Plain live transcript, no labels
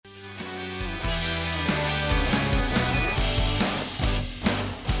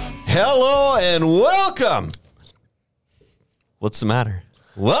Hello and welcome. What's the matter?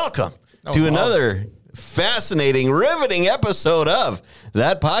 Welcome to another fascinating, riveting episode of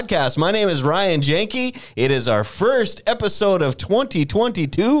That Podcast. My name is Ryan Janke. It is our first episode of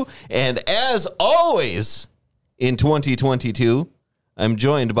 2022. And as always in 2022, I'm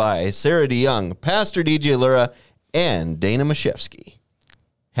joined by Sarah DeYoung, Pastor DJ Lura, and Dana Mashevsky.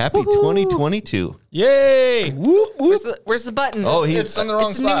 Happy 2022. Yay! Whoop, whoop. Where's the button? Oh, It's in the wrong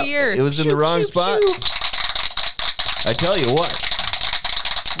It's spot. New Year. It was in the wrong spot. I tell you what,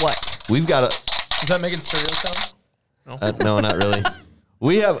 What? we've got a... Is that making stereo sound? no, not really.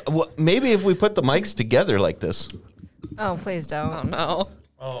 We have... maybe if we put the mics together like this. Oh, please don't. Oh, no.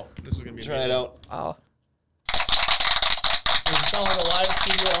 Oh, this is going to be Try it out. Oh. Does it sound like a live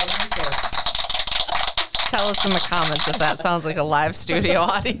studio audience? Or? Tell us in the comments if that sounds like a live studio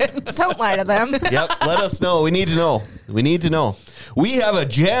audience. Don't lie to them. Yep, let us know. We need to know. We need to know. We have a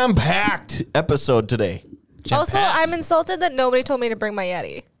jam-packed episode today. Also, I'm insulted that nobody told me to bring my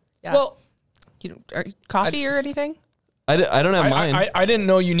Yeti. Yeah. Well, Coffee or anything? I don't have mine. I didn't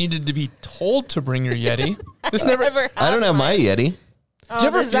know you needed to be told to bring your Yeti. This never. I don't have my Yeti. Oh, Do you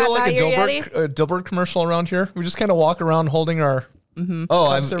ever is that feel like a not your Yeti? Dilbert commercial around here? We just kind of walk around holding our. Oh,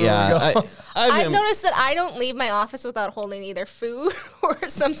 Cups everywhere we go. I've noticed that I don't leave my office without holding either food or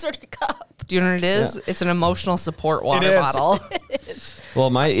some sort of cup. Do you know what it is? Yeah. It's an emotional support water is. bottle. Well,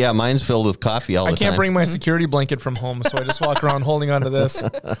 mine's filled with coffee all the I time. can't bring my security blanket from home, so I just walk around holding onto this.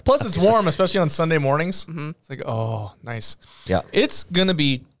 Plus, it's warm, especially on Sunday mornings. It's like, oh, nice. Yeah. It's gonna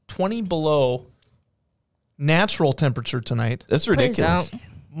be 20 below natural temperature tonight. That's ridiculous. don't.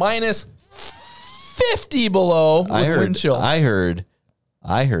 Minus 50 below with wind chill. I heard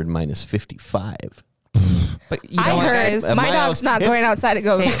minus 55. But you know I what, heard guys? my my dog's house- not going it's- outside to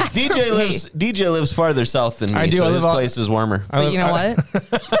go. DJ lives farther south than me, I do. so I his live place is warmer. But you know what?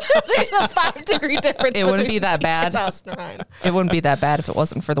 There's a 5-degree difference. It wouldn't between be that DJ's bad. house and mine. It wouldn't be that bad if it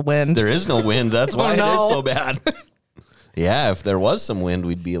wasn't for the wind. There is no wind. That's why no. it is so bad. Yeah, if there was some wind,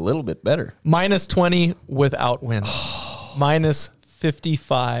 we'd be a little bit better. Minus 20 without wind. Minus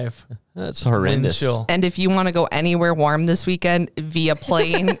 55 That's wind horrendous. chill. And if you want to go anywhere warm this weekend via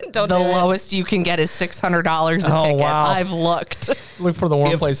plane, the do it. lowest you can get is $600 a Oh, ticket. wow. I've looked. Look for the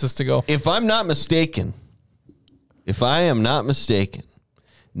warm If- places to go. If I am not mistaken,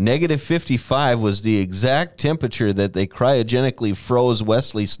 negative 55 was the exact temperature that they cryogenically froze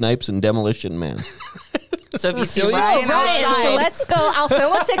Wesley Snipes and Demolition Man. So if you see So, Ryan Ryan, outside, so let's go. I'll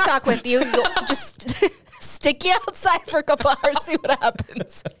film a TikTok with you. You'll just stick you outside for a couple hours, see what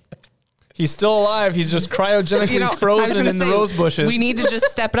happens. He's still alive. He's just cryogenically I was frozen gonna in the say, rose bushes. We need to just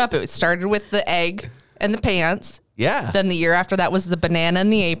step it up. It started with the egg and the pants. Yeah. Then the year after that was the banana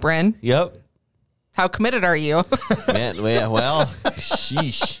and the apron. Yep. How committed are you? Man, well,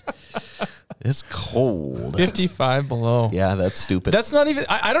 sheesh. It's cold. 55 below. Yeah, that's stupid. That's not even.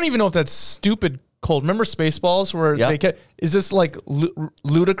 I don't even know if that's stupid cold. Remember Spaceballs where Yep. they get? Is this like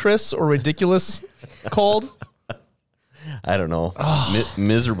ludicrous or ridiculous cold? I don't know.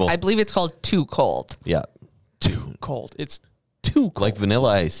 Miserable. I believe it's called too cold. Yeah. Too cold. It's too cold. Like vanilla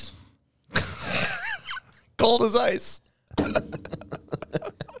ice. Cold as ice.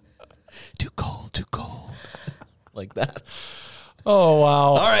 Too cold. Like that. Oh wow.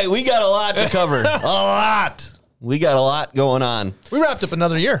 All right, we got a lot to cover. A lot. We got a lot going on. We wrapped up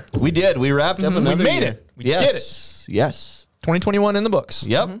another year. We did. We wrapped up another We made year. it. We did it. Yes. 2021 in the books.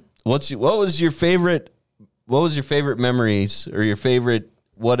 Yep. What was your favorite memories or your favorite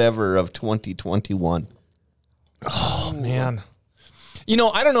whatever of 2021? Oh man. You know,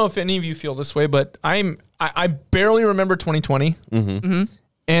 I don't know if any of you feel this way, but I barely remember 2020.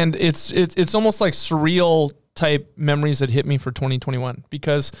 And it's almost like surreal type memories that hit me for 2021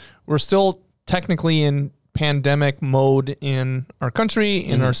 because we're still technically in pandemic mode in our country,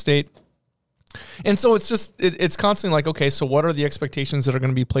 in our state. And so it's just, it's constantly like, okay, so what are the expectations that are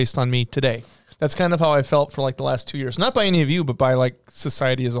going to be placed on me today? That's kind of how I felt for like the last 2 years. Not by any of you, but by like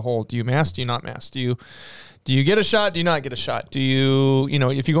society as a whole. Do you mask? Do you not mask? Do you get a shot? Do you not get a shot? Do you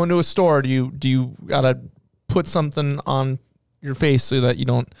if you go into a store, do you gotta put something on your face so that you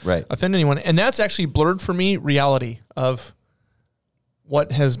don't offend anyone? And that's actually blurred for me reality of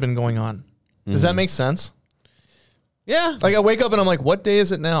what has been going on. Does that make sense? Yeah. Like I wake up and I'm like, what day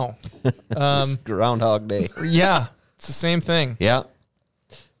is it now? It's Groundhog Day. Yeah, it's the same thing. Yeah.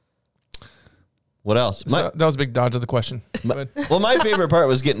 What else? So that was a big dodge of the question. But Well, my favorite part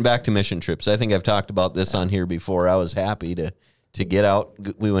was getting back to mission trips. I think I've talked about this on here before. I was happy to get out.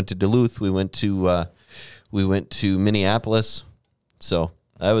 We went to Duluth. We went to Minneapolis. So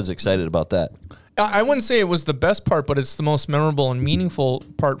I was excited about that. I wouldn't say it was the best part, but it's the most memorable and meaningful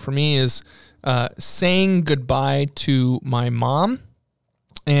part for me is saying goodbye to my mom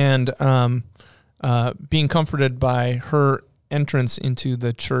and being comforted by her entrance into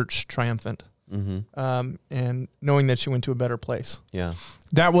the church triumphant, and knowing that she went to a better place. Yeah.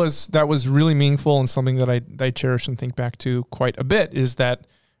 That was really meaningful, and something that I cherish and think back to quite a bit is that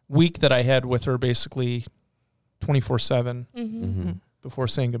week that I had with her, basically 24/7 before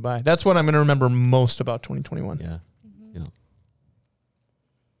saying goodbye. That's what I'm going to remember most about 2021. Yeah. Yeah.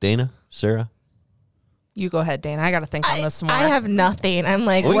 Dana, Sarah. You go ahead, Dana. I got to think on this more. I have nothing. I'm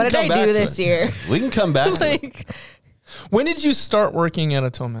like, We what can did come I back do to this it. year? We can come back to it. Like When did you start working at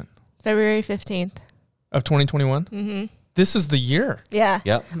Atonement? February 15th. Of 2021? Mm-hmm. This is the year. Yeah.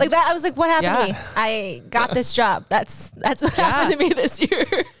 Yep. Like that. I was like, what happened to Yeah. me? I got this job. That's what happened to me this year.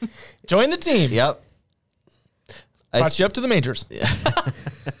 Join the team. Yep. Brought you up to the majors.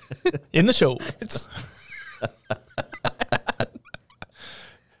 In the show.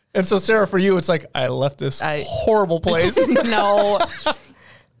 And so, Sarah, for you, it's like, I left this horrible place. No.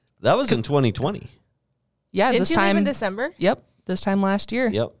 That was in 2020. Yeah, Didn't this you leave time. in December? Yep, this time last year.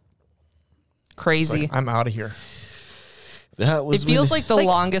 Yep. Crazy. I'm out of here. That was It feels when- like the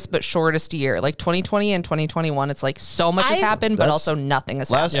longest but shortest year. Like 2020 and 2021, it's like so much has I- happened, but That's- also nothing has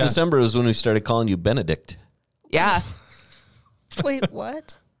last happened. December was when we started calling you Benedict. Yeah. Wait,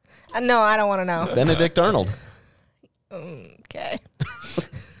 what? No, I don't want to know. Benedict Arnold. Okay.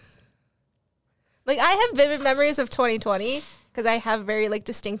 Like I have vivid memories of 2020 because I have very like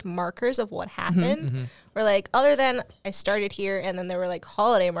distinct markers of what happened. Where like other than I started here and then there were like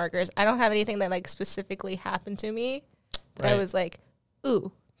holiday markers, I don't have anything that like specifically happened to me that I Right. was like,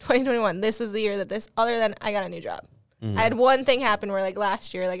 ooh, 2021, this was the year that this, other than I got a new job. I had one thing happen where like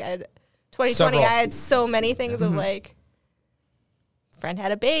last year, like I had 2020, Several. I had so many things of like, friend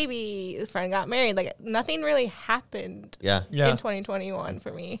had a baby, friend got married, like nothing really happened Yeah. Yeah. in 2021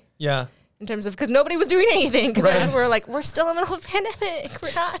 for me Yeah. in terms of because nobody was doing anything because Right. we're like we're still in the middle of a pandemic.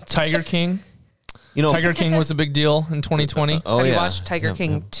 We're not. Tiger King. You know, Tiger King was a big deal in 2020. Oh, Have yeah. you watched Tiger Yep,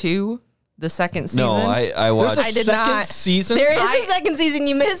 King 2, the second season? No, I watched. There's a I did second not. season. There is a second season.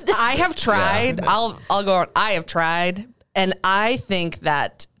 You missed it. I have tried. I'll go on. I have tried, and I think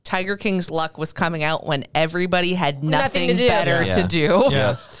that Tiger King's luck was coming out when everybody had Nothing nothing, to do. better Yeah. to do.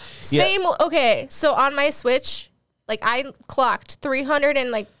 Yeah. Same. Okay, so on my Switch, like I clocked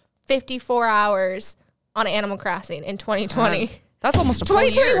 354 hours on Animal Crossing in 2020. That's almost a full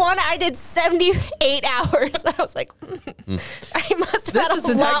year. 2021, I did 78 hours. I was like, I must have This had a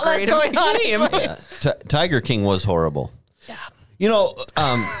isn't that lot less great of a going on. in game. 2020. Tiger King was horrible. Yeah. You know,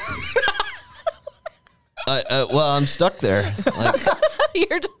 well, I'm stuck there. Like,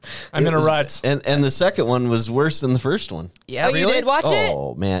 You're just- I'm in a rut. and the second one was worse than the first one. Yeah, you did watch it?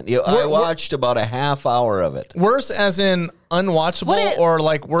 Oh man, I watched about a half hour of it. Worse as in unwatchable, What it- or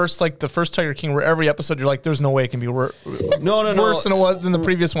like worse like the first Tiger King, where every episode you're like, there's no way it can be No, worse than it was than the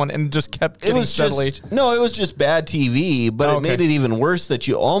previous one, and just kept It getting was steadily. just no, it was just bad TV, but Oh, it made okay. it even worse that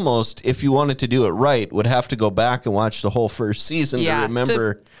you almost, if you wanted to do it right, would have to go back and watch the whole first season Yeah, to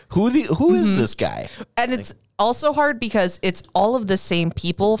remember who is this guy. and it's also hard because it's all of the same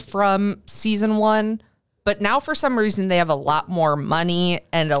people from season 1, but now for some reason they have a lot more money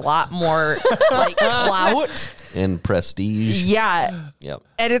and a lot more like clout. And prestige. Yeah. Yep.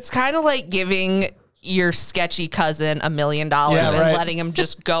 And it's kind of like giving your sketchy cousin $1 million Yeah, and right. letting him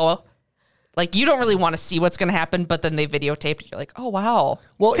just go. Like, you don't really want to see what's going to happen, but then they videotape it. You're like, oh, wow.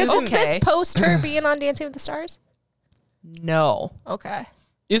 Well, Because is Okay. this post her being on Dancing with the Stars? No. Okay.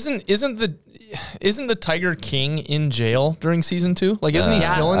 Isn't the Tiger King in jail during season 2? Like, isn't he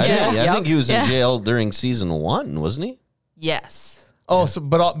Yeah. still in I, jail? think, I think he was in Yeah. jail during season 1, wasn't he? Yes. Oh, so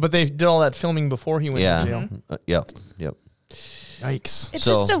but they did all that filming before he went Yeah. to jail. Yep. Yikes! It's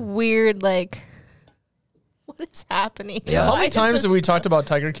So- just a weird like. What is happening? Yeah. How Why many does times this- have we talked about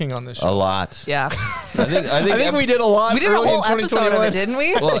Tiger King on this show? A lot. Yeah. I think I think we did a lot. We did a early whole in episode of 2021. it, didn't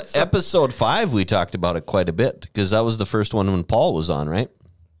we? Well, episode 5, we talked about it quite a bit because that was the first one when Paul was on, right?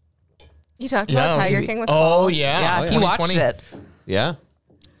 You talked Yeah, about it was Tiger a- King with Oh Paul. yeah, Yeah, he watched 2020. it. Yeah.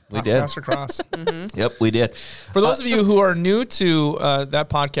 We did. Master Cross. Yep, we did. For those of you who are new to that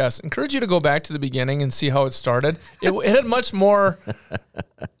podcast, encourage you to go back to the beginning and see how it started. It had much more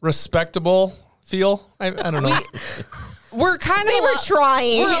respectable feel. I don't know. We're kind of They were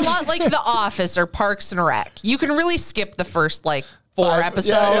trying. We're a lot like The Office or Parks and Rec. You can really skip the first like 4 episodes,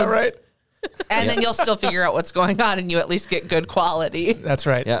 Yeah, right. and then you'll still figure out what's going on, and you at least get good quality. That's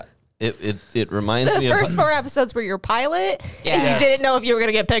right. Yeah. It reminds The me first of 4 episodes were your pilot, and Yes. you didn't know if you were going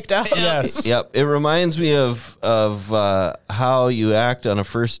to get picked up. Yes. Yep, it reminds me of how you act on a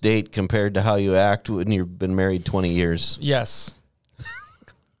first date compared to how you act when you've been married 20 years. Yes.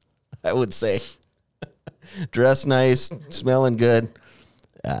 I would say. Dress nice, smelling good.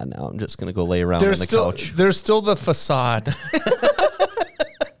 Now I'm just gonna go lay around on the couch. There's still the facade.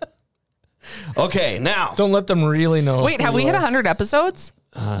 Okay, now. Don't let them really know. Wait, who have we you hit are. 100 episodes?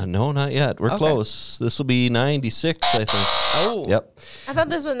 No, not yet. We're Okay. close. This will be 96, I think. Oh. Yep. I thought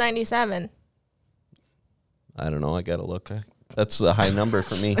this was 97. I don't know. I got to look. That's a high number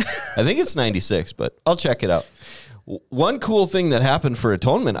for me. I think it's 96, but I'll check it out. One cool thing that happened for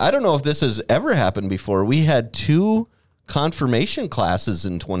Atonement, I don't know if this has ever happened before. We had 2 confirmation classes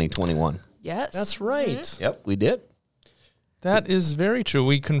in 2021. Yes. That's right. Mm-hmm. Yep, we did. That is very true.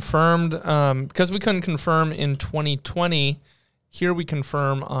 We confirmed, because we couldn't confirm in 2020, here we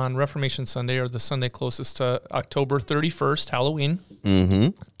confirm on Reformation Sunday, or the Sunday closest to October 31st, Halloween.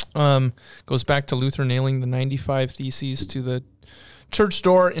 Mm-hmm. Goes back to Luther nailing the 95 Theses to the church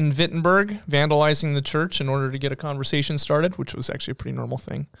door in Wittenberg, vandalizing the church in order to get a conversation started, which was actually a pretty normal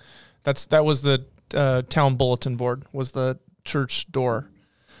thing. That was the town bulletin board, was the church door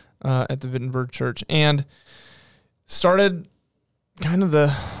at the Wittenberg church. And started kind of the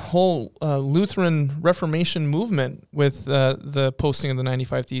whole Lutheran Reformation movement with the posting of the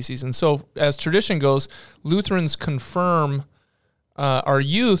 95 Theses. And so, as tradition goes, Lutherans confirm our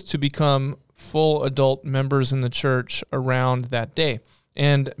youth to become full adult members in the church around that day.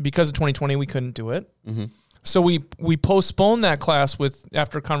 And because of 2020, we couldn't do it. Mm-hmm. So we postponed that class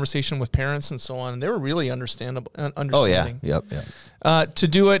after a conversation with parents and so on. They were really understanding. Oh, yeah. Yep. To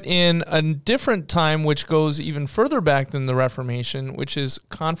do it in a different time, which goes even further back than the Reformation, which is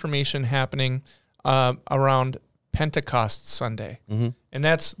confirmation happening around Pentecost Sunday. Mm-hmm. And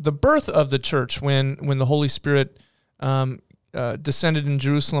that's the birth of the church when the Holy Spirit descended in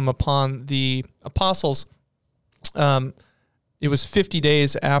Jerusalem upon the apostles. It was 50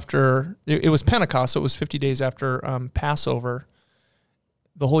 days after, it was Pentecost, so it was 50 days after Passover.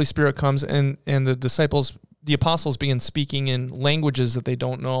 The Holy Spirit comes and the apostles begin speaking in languages that they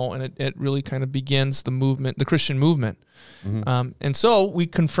don't know, and it really kind of begins the Christian movement. Mm-hmm. And so we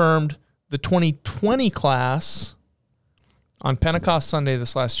confirmed the 2020 class on Pentecost Sunday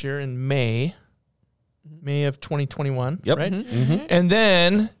this last year in May of 2021, Yep. right? Mm-hmm. And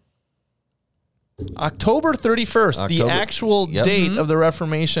then October 31st, the actual Yep. date of the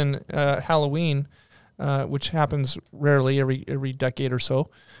Reformation, Halloween, which happens rarely every decade or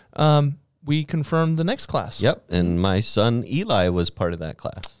so, we confirmed the next class. Yep. And my son Eli was part of that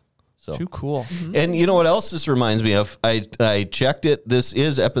class. So. Too cool. And you know what else this reminds me of? I checked it. This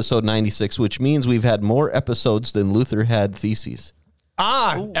is episode 96, which means we've had more episodes than Luther had theses.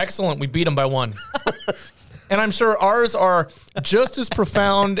 Excellent. We beat them by 1. And I'm sure ours are just as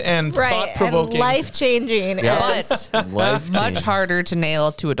profound and Right. thought-provoking. And life-changing. Yeah. But much harder to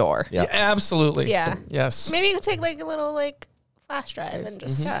nail to a door. Yeah. Yeah, absolutely. Yeah. Yes. Maybe you could take like a little like flash drive and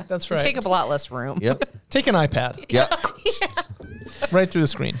just Yeah. That's It'd right. Take up a lot less room. Yep. Take an iPad Yep. right through the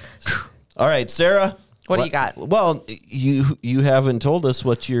screen. All right, Sarah. What do you got? Well, you haven't told us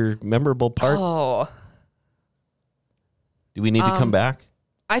what's your memorable part. Oh, Do we need to come back?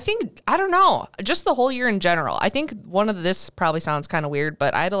 I don't know. Just the whole year in general. I think this probably sounds kind of weird,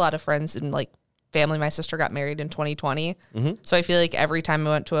 but I had a lot of friends and like family. My sister got married in 2020. Mm-hmm. So I feel like every time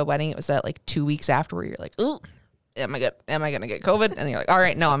I went to a wedding, it was that like 2 weeks after where you're like, ooh, am I going to get COVID? And you're like, all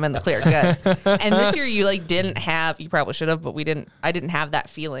right, no, I'm in the clear. Good. And this year you like you probably should have, but I didn't have that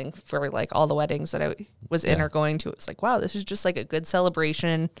feeling for like all the weddings that I was in or going to. It was like, wow, this is just like a good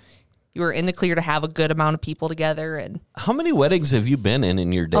celebration. You were in the clear to have a good amount of people together. And How many weddings have you been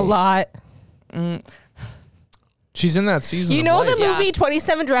in your day? a lot. She's in that season. You of know life. the movie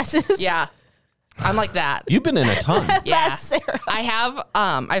 27 Dresses? yeah, I'm like that. You've been in a ton. Yeah. That's Sarah. I have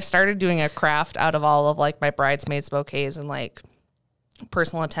I've started doing a craft out of all of like my bridesmaids bouquets and like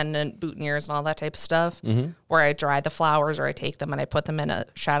personal attendant boutonnieres and all that type of stuff, where I dry the flowers or I take them and I put them in a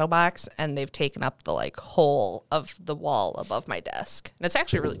shadow box, and they've taken up the like whole of the wall above my desk. And it's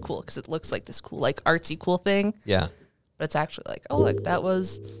actually really cool because it looks like this cool like artsy cool thing, Yeah. but it's actually like, oh look, that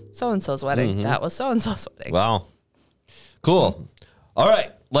was so and so's wedding. That was so and so's wedding. Wow. Cool. All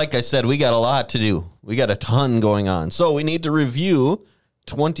right. Like I said, we got a lot to do. We got a ton going on. So we need to review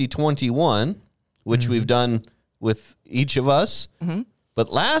 2021, which we've done with each of us. But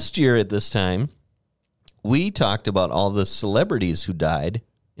last year at this time, we talked about all the celebrities who died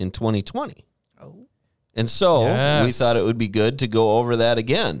in 2020. Oh. And so we Yes. thought it would be good to go over that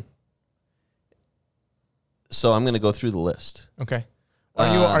again. So I'm going to go through the list. Okay.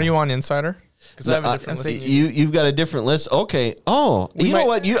 Are you on Insider? Because I have a different list. You've got a different list. Okay. Oh, you know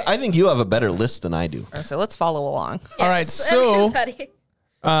what? I think you have a better list than I do. So let's follow along. All right, so everybody.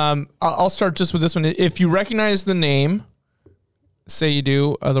 I'll start just with this one. If you recognize the name, say you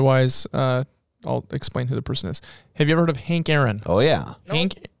do. Otherwise, I'll explain who the person is. Have you ever heard of Hank Aaron? Oh yeah.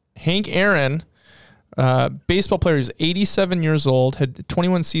 Hank Aaron, baseball player. He's 87 years old. Had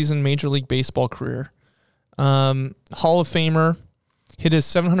 21 season Major League Baseball career. Hall of Famer. Hit his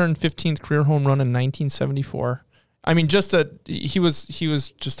 715th career home run in 1974. I mean, he was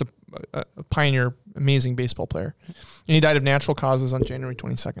just a pioneer, amazing baseball player. And he died of natural causes on January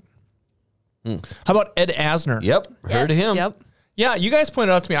 22nd. How about Ed Asner? Yep. Heard of him. Yep. Yeah, you guys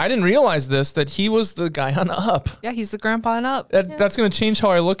pointed out to me. I didn't realize this, that he was the guy on Up. Yeah, he's the grandpa on Up. That's going to change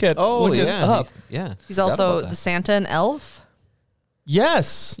how I look at Up. Yeah. He's also the Santa and Elf.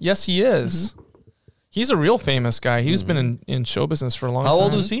 Yes, he is. He's a real famous guy. He's been in show business for a long time. How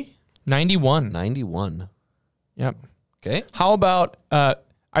old was he? 91. 91. Yep. Okay. How about I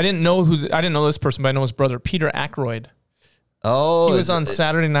didn't know this person, but I know his brother, Peter Aykroyd. Oh, He was on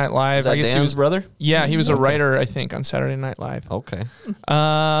Saturday Night Live. Is that I guess Dan's he was brother? Yeah, he was a writer, I think, on Saturday Night Live. Okay.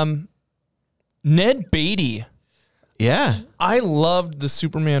 Ned Beatty. Yeah. I loved the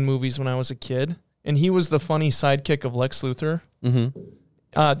Superman movies when I was a kid, and he was the funny sidekick of Lex Luthor. Mm-hmm.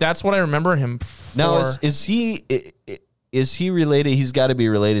 That's what I remember him for. Now, is he related? He's got to be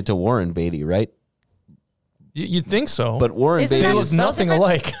related to Warren Beatty, right? You'd think so. But Warren Isn't Beatty, they that look spelled nothing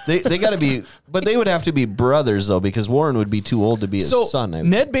different? alike. they got to be, but they would have to be brothers though, because Warren would be too old to be his son.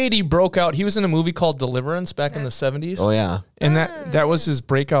 Ned Beatty broke out. He was in a movie called Deliverance back in the 70s. Oh yeah. And that was his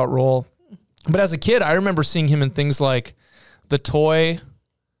breakout role. But as a kid, I remember seeing him in things like The Toy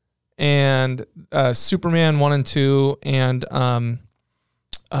and Superman 1 and 2 and there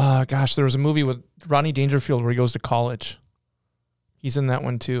was a movie with Rodney Dangerfield where he goes to college. He's in that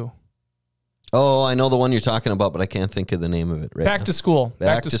one too. Oh, I know the one you're talking about, but I can't think of the name of it right Back now. to School.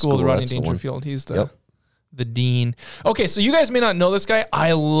 Back to School with Rodney that's the one. Dangerfield. He's the Yep. the dean. Okay, so you guys may not know this guy.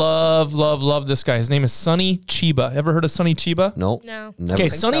 I love this guy. His name is Sonny Chiba. Ever heard of Sonny Chiba? No. No. Okay,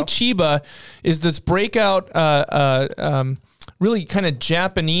 Sonny Chiba is this breakout, really kind of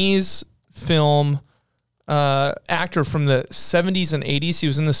Japanese film actor from the 70s and 80s. He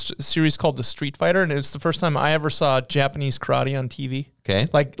was in this series called The Street Fighter, and it was the first time I ever saw Japanese karate on TV. Okay.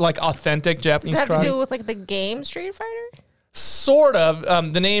 Like authentic Does Japanese that have karate. to do with like the game Street Fighter? Sort of.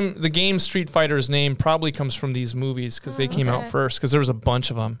 The game Street Fighter's name probably comes from these movies because they came out first, because there was a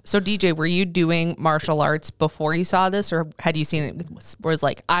bunch of them. So DJ, were you doing martial arts before you saw this, or had you seen it? Was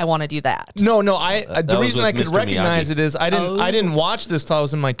like, I want to do that. No. The was reason with I could Mr. recognize Miyagi. it is I didn't watch this till I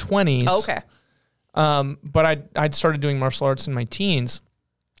was in my 20s. Okay. But I'd started doing martial arts in my teens.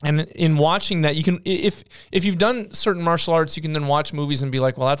 And in watching that, you can, if you've done certain martial arts, you can then watch movies and be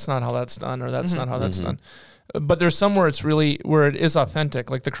like, well, that's not how that's done, or that's not how that's done. But there's some where it is authentic.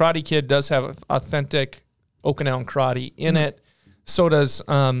 Like the Karate Kid does have authentic Okinawan karate in it. So does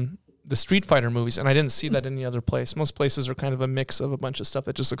the Street Fighter movies. And I didn't see that any other place. Most places are kind of a mix of a bunch of stuff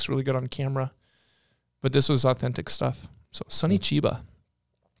that just looks really good on camera. But this was authentic stuff. So Sonny Chiba.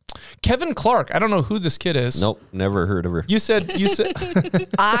 Kevin Clark. I don't know who this kid is. Nope. Never heard of her. You said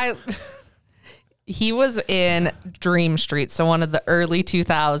He was in Dream Street, so one of the early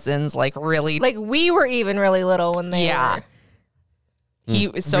 2000s, like really, Like we were even really little when they yeah. were.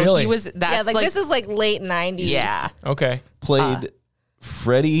 Really? He was Yeah, that's like, like this is like late 90s. yeah. okay. Played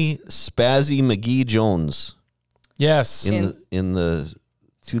Freddie Spazzy McGee Jones Yes. in the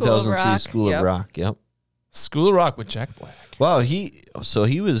School of 2003 Rock. School of Yep. Rock. Yep. School of Rock with Jack Black. Wow. He was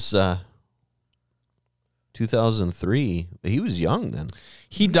 2003. He was young then.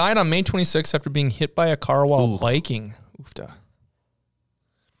 He died on May 26th after being hit by a car while biking. Oofta.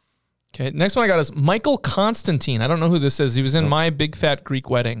 Okay, next one I got is Michael Constantine. I don't know who this is. He was in My Big Fat Greek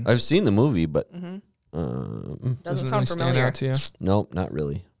Wedding. I've seen the movie, but Doesn't Doesn't sound really stand familiar. out to you. nope, not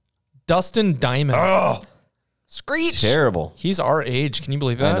really. Dustin Diamond. Screech. Terrible. He's our age. Can you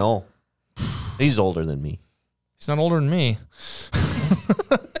believe that? I know. He's older than me. He's not older than me.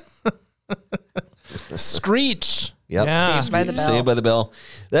 Screech. Yep. Yeah. Saved by the Bell. Saved by the Bell.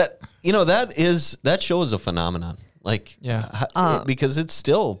 That show is a phenomenon. Like, Yeah. because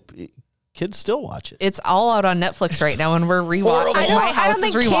kids still watch it. It's all out on Netflix right now, and we're rewatching. I My don't house is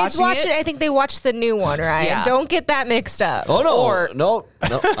think kids rewatching watch it. it. I think they watch the new one, right? Yeah. Don't get that mixed up. Oh no, Or- no.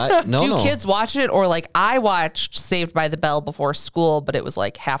 Do kids watch it, or like I watched Saved by the Bell before school, but it was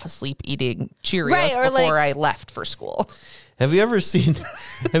like half asleep eating Cheerios Right, or before like- I left for school. Have you ever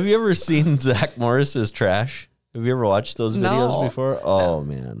seen Zach Morris's Trash? Have you ever watched those videos No. before? Oh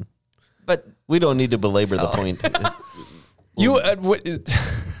man, But we don't need to belabor the point. You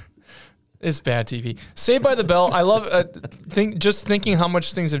it's bad TV. Saved by the Bell. I love thinking how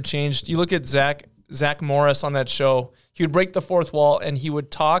much things have changed. You look at Zach Morris on that show. He would break the fourth wall and he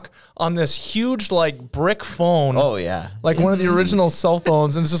would talk on this huge like brick phone. Oh yeah. Like one of the original cell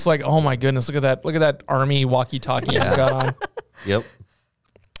phones, and it's just like, oh my goodness, look at that army walkie-talkie he's got on. Yep.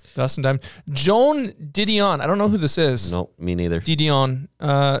 Dustin Diamond. Joan Didion. I don't know who this is. Nope, me neither. Didion.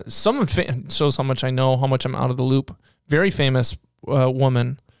 Shows how much I know, how much I'm out of the loop. Very famous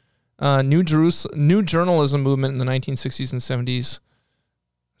woman. New journalism movement in the 1960s and 70s.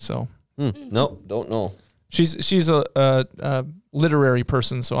 So. Nope, don't know. She's a literary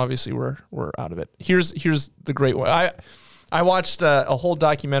person, so obviously we're out of it. Here's the great one. I watched a whole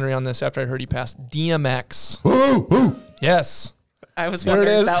documentary on this after I heard he passed. DMX. Yes. I was There it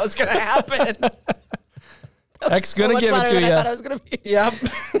wondering if is. that was going to happen. X gonna give it to I thought it you. was gonna be. Yep.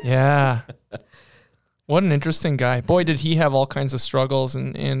 Yeah. What an interesting guy. Boy, did he have all kinds of struggles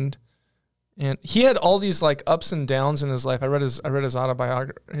and he had all these like ups and downs in his life. I read his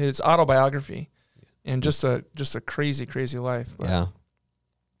autobiography, and just a crazy life. But,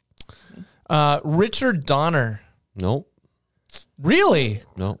 Yeah. Richard Donner. Nope. Really?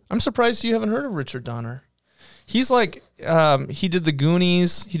 Nope. I'm surprised you haven't heard of Richard Donner. He's like he did the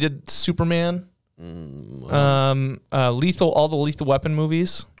Goonies, he did Superman, all the Lethal Weapon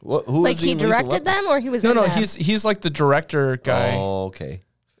movies. Who Like was he in Lethal directed Weapon? them, or he was No, in them? he's like the director guy. Oh, okay.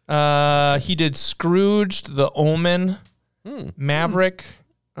 He did Scrooged, The Omen, Maverick.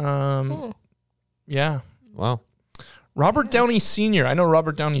 Yeah. Wow. Robert Downey Sr. I know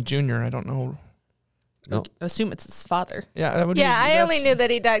Robert Downey Jr. I don't know. No. I assume it's his father. Yeah, that would Yeah, be, I only knew that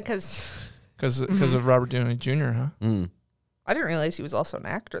he died because because of Robert Downey Jr. Huh? I didn't realize he was also an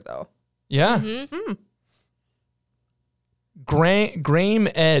actor, though. Yeah. Graham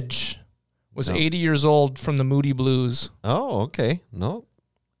Edge was 80 years old from the Moody Blues. Oh, okay. No.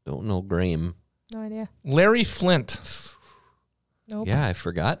 Don't know Graham. no idea. Larry Flint. Nope. Yeah, I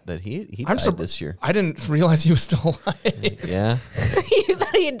forgot that he I'm died this year. I didn't realize he was still alive. Yeah. You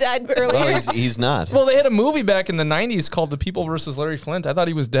thought he died earlier. Oh, he's not. Well, they had a movie back in the 90s called The People versus Larry Flint. I thought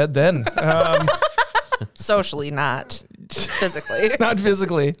he was dead then. Socially, not physically. Not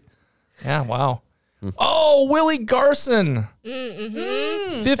physically. Yeah, wow. Oh, Willie Garson.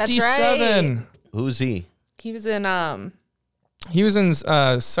 57. Who's he? He was in He was in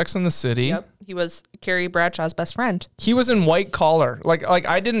Sex and the City. Yep. He was Carrie Bradshaw's best friend. He was in White Collar. Like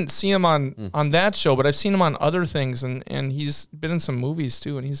I didn't see him on that show, but I've seen him on other things, and he's been in some movies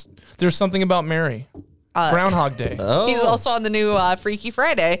too. And There's Something About Mary, Groundhog Day. Oh. He's also on the new Freaky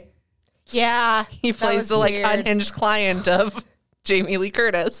Friday. Yeah, He that plays was the like weird. unhinged client of Jamie Lee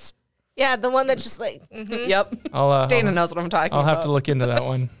Curtis. Yeah, the one that's just like. Yep. I'll Dana knows what I'm talking I'll about. have to look into that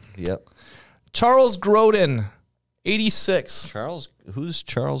one. Yep. Charles Grodin, 86. Who's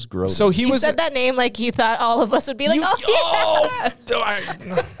Charles Grodin? So he You was. said that name like you thought all of us would be like,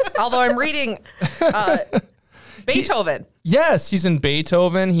 Although I'm reading Beethoven. Yes, he's in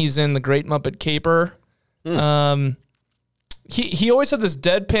Beethoven. He's in The Great Muppet Caper. He always had this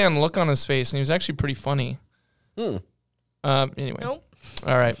deadpan look on his face, and he was actually pretty funny. Anyway, Nope.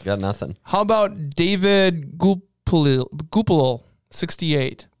 all right. Got nothing. How about David Gupil,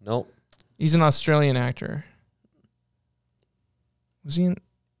 68? Nope. He's an Australian actor. Was he in?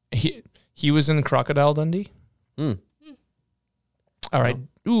 He was in Crocodile Dundee. All right.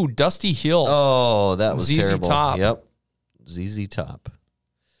 Ooh, Dusty Hill. Oh, that was ZZ terrible. Top. Yep. ZZ Top.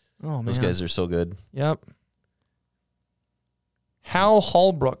 Oh, man. Those guys are so good. Yep. Hal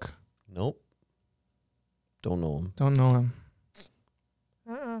Holbrook. Nope. Don't know him. Don't know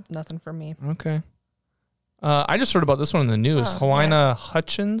him. Nothing for me. Okay. I just heard about this one in the news. Oh, Helena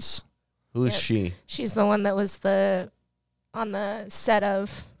Hutchins. Who is Yep. she? She's the one that was on the set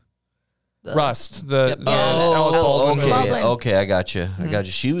of. Rust. The Yep. the Yeah, Alec Baldwin okay. movie. Baldwin. Okay, I got you. I got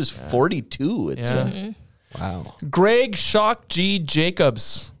you. She was 42. It's Yeah. wow. Greg Shock G.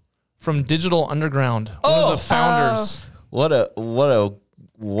 Jacobs from Digital Underground. One of the founders. What a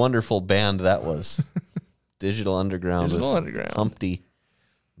wonderful band that was. Digital Underground Digital with Underground. Humpty.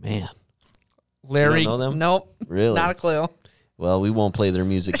 Man. Larry. You don't know them? Nope. Really? Not a clue. Well, we won't play their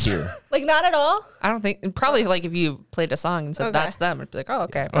music here. Like, not at all? I don't think. Probably like if you played a song and said Okay. that's them, it'd be like, oh,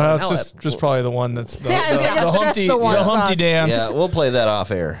 okay. I Well, know it's it. just probably the one that's the, Yeah, I was the, like, the that's just Humpty, the one the Humpty song. dance. Yeah, we'll play that off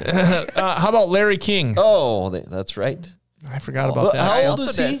air. How about Larry King? Oh, that's right. I forgot about Well, that. how old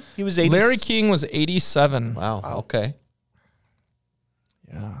also is he? did. He was 80. Larry King was 87. Wow. Okay.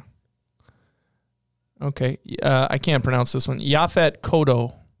 Yeah. Okay. I can't pronounce this one. Yaphet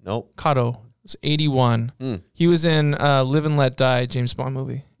Kotto. Nope. Kotto was 81. He was in Live and Let Die, James Bond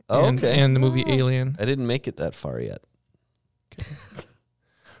movie. Oh, and, okay. and the movie Alien. I didn't make it that far yet. Okay.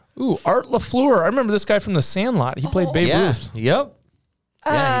 Ooh, Art LaFleur. I remember this guy from The Sandlot. He played Babe Yeah. Ruth. Yep.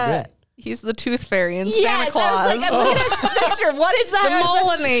 Yeah, he did. He's the tooth fairy in Santa Yes, Claus. I was like, I'm looking at his picture. What is the that?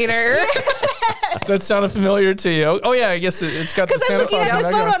 Molinator. That sounded familiar to you. Oh yeah, I guess it's got the Because I was Santa looking Claus at in this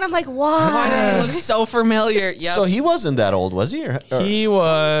the photo background. and I'm like, Why does why? he look so familiar? Yep. So he wasn't that old, was he? Or- He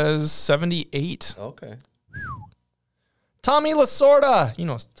was 78. okay. Tommy Lasorda. You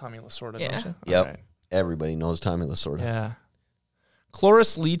know Tommy Lasorda, Yeah. don't you? Yep. All right. Everybody knows Tommy Lasorda. Yeah.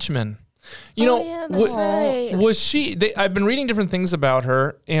 Cloris Leachman. You know, Yeah, that's right. was she? I've been reading different things about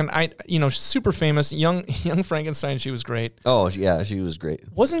her, and she's super famous. Young Frankenstein. She was great. Oh, yeah, she was great.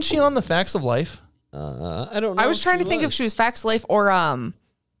 Wasn't she on The Facts of Life? I don't know. I was trying to think if she was Facts of Life or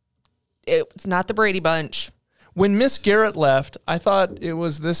it's not the Brady Bunch. When Miss Garrett left, I thought it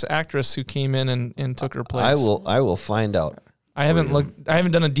was this actress who came in and took her place. I will find out. I haven't looked. I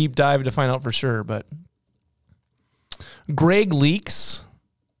haven't done a deep dive to find out for sure, but Greg Leaks.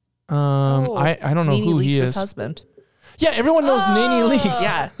 I don't know Nene who Leakes' he is. husband. Yeah, everyone knows Nene Leaks.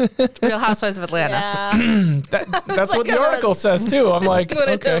 Yeah. Real Housewives of Atlanta. Yeah. That's what like, the article says too. I'm like, What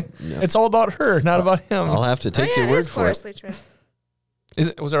I okay, it's all about her, not about him. I'll have to take your word for it.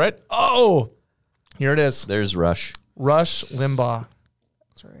 Was that right? Oh, here it is. There's Rush. Rush Limbaugh,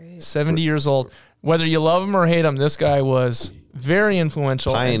 That's right. 70 years old. Whether you love him or hate him, this guy was very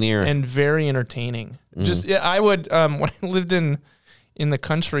influential, Pioneer. and very entertaining. Just I would when I lived in the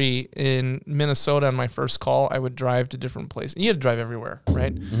country in Minnesota on my first call, I would drive to different places. You had to drive everywhere,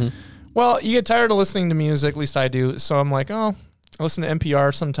 right? Well, you get tired of listening to music, at least I do. So I'm like, I listen to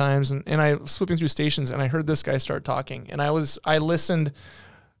NPR sometimes, and I was flipping through stations, and I heard this guy start talking, and I listened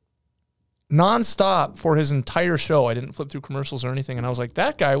nonstop for his entire show. I didn't flip through commercials or anything, and I was like,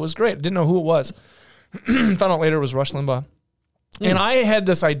 that guy was great. I didn't know who it was. Found out later it was Rush Limbaugh. And I had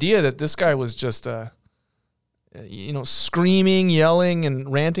this idea that this guy was just screaming, yelling, and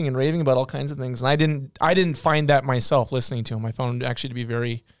ranting and raving about all kinds of things. And I didn't find that myself listening to him. I found him actually to be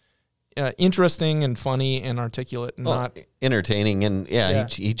very interesting and funny and articulate, and not entertaining. And Yeah.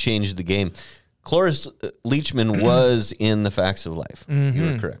 he changed the game. Cloris Leachman was in The Facts of Life.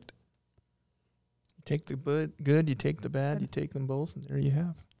 You were correct. you take the good, you take the bad, you take them both, and there you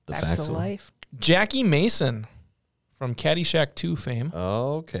have The Facts of Life. Jackie Mason from Caddyshack 2 fame.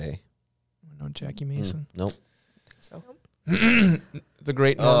 Okay. No Jackie Mason. Nope. So The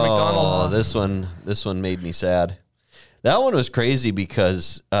great Norm Macdonald. This one made me sad. That one was crazy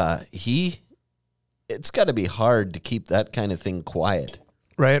because it's got to be hard to keep that kind of thing quiet.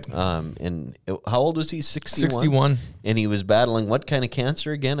 Right. And how old was he? 61? 61. And he was battling what kind of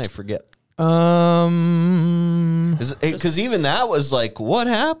cancer again? I forget. Because even that was like, what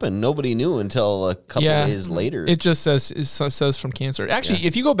happened? Nobody knew until a couple of days later. It just says from cancer. Actually,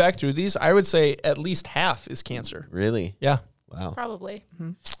 if you go back through these, I would say at least half is cancer. Really? Yeah. Wow. Probably.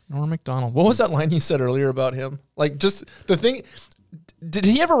 Norm Macdonald. What was that line you said earlier about him? Like, just the thing. Did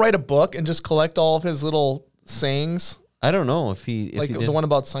he ever write a book and just collect all of his little sayings? I don't know if he Like the one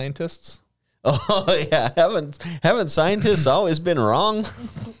about scientists? Oh yeah, haven't scientists always been wrong?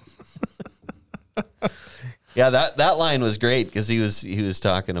 Yeah, that line was great because he was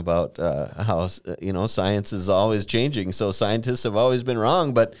talking about how science is always changing, so scientists have always been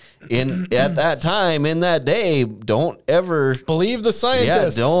wrong. But at that time, in that day, don't ever Believe the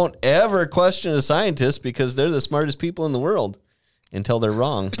scientists. don't ever question a scientist because they're the smartest people in the world until they're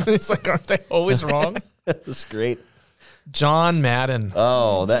wrong. It's like, aren't they always wrong? That's great. John Madden.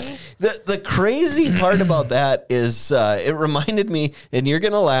 Oh, the crazy part about that is it reminded me, and you're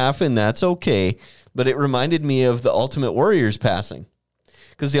gonna laugh, and that's okay, but it reminded me of the Ultimate Warrior's passing,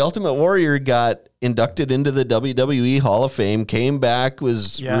 because the Ultimate Warrior got inducted into the WWE Hall of Fame, came back,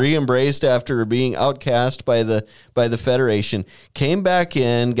 was re-embraced after being outcast by the Federation, came back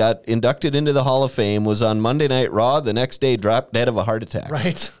in, got inducted into the Hall of Fame, was on Monday Night Raw, the next day dropped dead of a heart attack.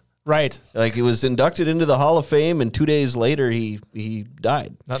 Right. Like, he was inducted into the Hall of Fame, and 2 days later he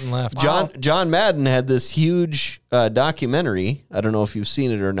died. Nothing left. John Madden had this huge documentary. I don't know if you've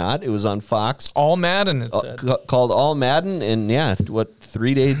seen it or not. It was on Fox. All Madden, it said. Called All Madden, and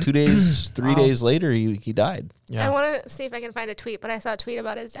 3 days later he died. Yeah. I want to see if I can find a tweet, but I saw a tweet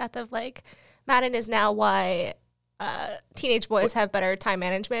about his death of like, Madden is now why teenage boys have better time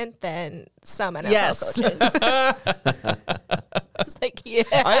management than some NFL coaches. It's like, yeah.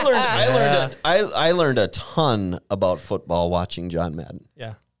 I learned a ton about football watching John Madden.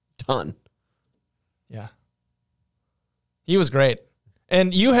 Yeah. Ton. Yeah. He was great.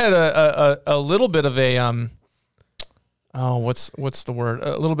 And you had a little bit of a what's the word?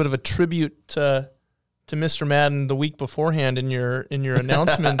 A little bit of a tribute to Mr. Madden the week beforehand in your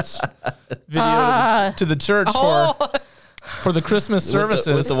announcements video to the church for the Christmas services.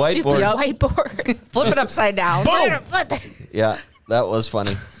 with the Stupid whiteboard. whiteboard. Flip it upside down. Boom! Yeah, that was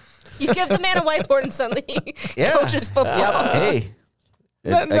funny. You give the man a whiteboard and suddenly he Yeah. coaches football. Hey,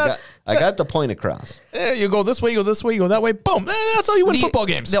 I got the point across. You go this way, you go this way, you go that way. Boom! That's how you win football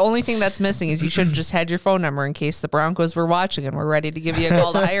games. The only thing that's missing is you should have just had your phone number in case the Broncos were watching and we're ready to give you a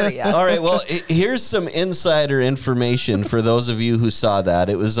call to hire you. All right, well, here's some insider information for those of you who saw that.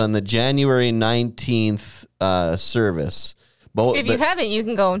 It was on the January 19th service. If you haven't, you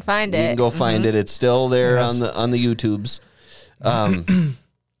can go and find You it. can go find it. It's still there Yes. on the YouTubes.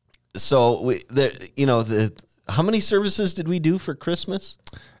 So how many services did we do for Christmas?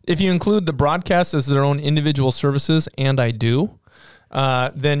 If you include the broadcast as their own individual services, and I do,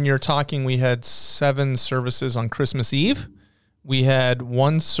 then you're talking we had 7 services on Christmas Eve. We had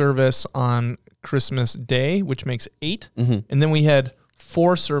 1 service on Christmas Day, which makes 8. And then we had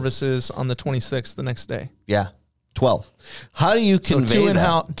 4 services on the 26th, the next day. Yeah, 12. How do you So convey 2 that?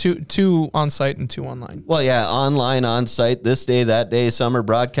 in-house, 2 on-site and 2 online. Well, yeah, online, on site, this day, that day. Some are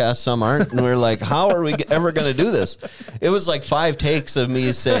broadcast, some aren't. And we're like, how are we ever going to do this? It was like 5 takes of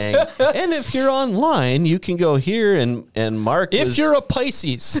me saying, and if you're online, you can go here. And Mark If was, you're a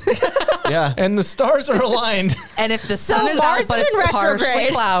Pisces yeah. and the stars are aligned, And if the sun is Mars out, but is it's in partially retrograde.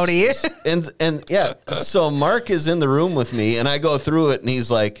 cloudy. And yeah, so Mark is in the room with me, and I go through it, and he's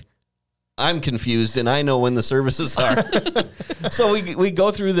like, I'm confused, and I know when the services are. So we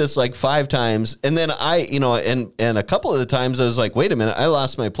go through this like 5 times, and then and a couple of the times I was like, wait a minute, I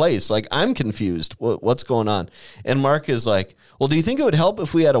lost my place. Like, I'm confused. What's going on? And Mark is like, well, do you think it would help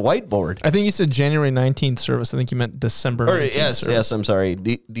if we had a whiteboard? I think you said January 19th service. I think you meant December 19th service. Yes, I'm sorry.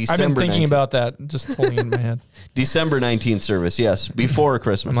 December I've been thinking 19th. about that, just holding it in my head. December 19th service, yes, before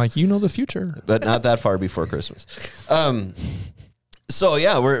Christmas. I'm like, you know the future. But not that far before Christmas. So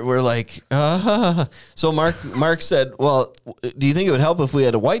yeah, we're like, so Mark said, well, do you think it would help if we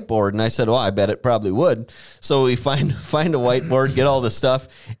had a whiteboard? And I said, well, I bet it probably would. So we find a whiteboard, get all the stuff.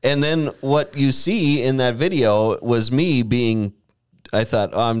 And then what you see in that video was me being, I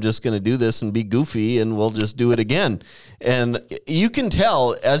thought, I'm just going to do this and be goofy and we'll just do it again. And you can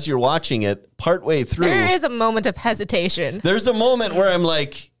tell as you're watching it partway through, There is a moment of hesitation. there's a moment where I'm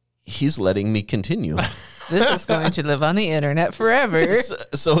like, he's letting me continue. This is going to live on the internet forever.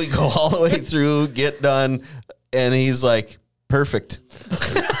 So we go all the way through, get done, and he's like, perfect.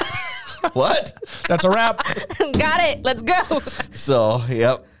 What? That's a wrap. Got it. Let's go. So,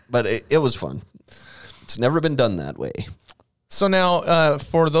 yep. But it was fun. It's never been done that way. So now,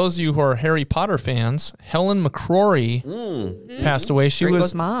 for those of you who are Harry Potter fans, Helen McCrory passed away. She Draco's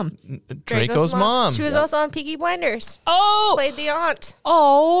was mom. Draco's mom. She was also on Peaky Blinders. Oh. Played the aunt.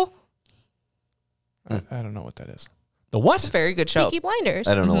 Oh. I don't know what that is. The what? Very good show. Peaky Blinders.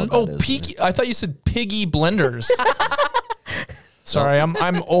 I don't know what that Oh, is. Peaky. I thought you said Piggy Blenders. Sorry, I'm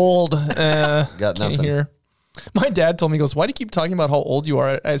old. Got Can't nothing. hear. My dad told me, he goes, why do you keep talking about how old you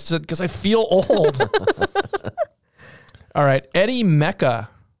are? I said, because I feel old. All right, Eddie Mecca.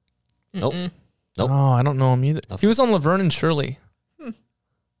 Nope. Nope. Oh, I don't know him either. He was on Laverne and Shirley.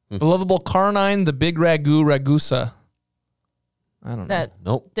 Belovable Carnine, the Big Ragusa. I don't know. That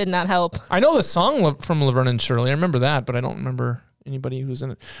Nope. did not help. I know the song from Laverne and Shirley. I remember that, but I don't remember anybody who's in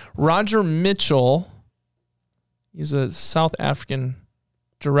it. Roger Mitchell. He's a South African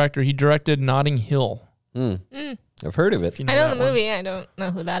director. He directed Notting Hill. I've heard of it. If you I know that the one. movie. I don't know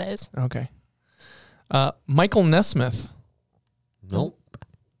who that is. Okay. Michael Nesmith. Nope.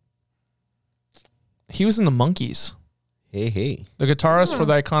 He was in the Monkees. Hey. The guitarist for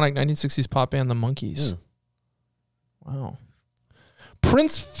the iconic 1960s pop band The Monkees. Wow.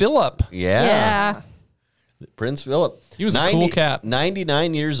 Prince Philip. Yeah. Prince Philip. He was a cool cat.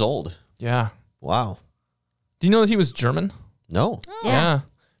 99 years old. Yeah. Wow. Do you know that he was German? No. Yeah.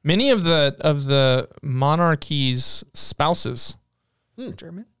 Many of the monarchy's spouses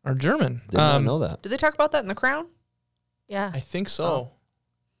German. are German. Did not know that. Did they talk about that in The Crown? Yeah. I think so.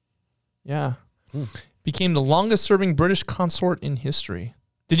 Yeah. Became the longest serving British consort in history.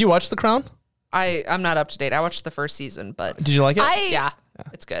 Did you watch The Crown? I'm not up to date. I watched the first season, but Did you like it? yeah,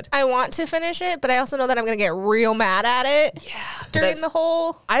 it's good. I want to finish it, but I also know that I'm going to get real mad at it. Yeah. During That's- the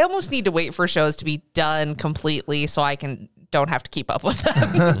whole. I almost need to wait for shows to be done completely so I don't have to keep up with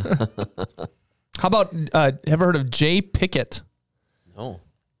them. How about, ever heard of Jay Pickett? No.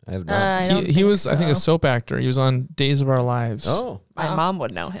 I have not. I don't He was, think I think, a so. soap actor. He was on Days of Our Lives. Oh. My mom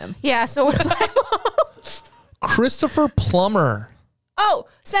would know him. Yeah. So what am I? Christopher Plummer. Oh,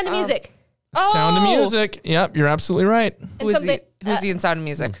 Sound of Music. Sound of Music. Yep, you're absolutely right. And Who's something. he in Sound of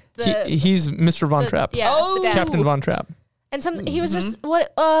Music? He's Mr. Von Trapp. Yeah. the dad. Captain Von Trapp. And something. He was just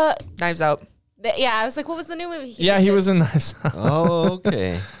what? Knives Out. Yeah, I was like, what was the new movie? He was in this. Oh,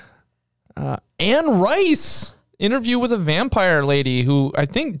 okay. Anne Rice, Interview with a Vampire Lady, who I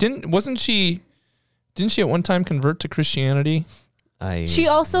think didn't she at one time convert to Christianity? She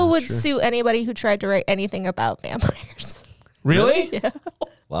also would sue anybody who tried to write anything about vampires. Really? Yeah.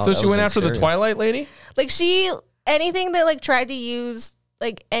 Wow, So that she was went in after the stereo. Twilight Lady? Like anything that like tried to use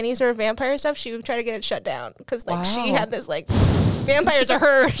like any sort of vampire stuff, she would try to get it shut down because like she Wow. had this like vampires are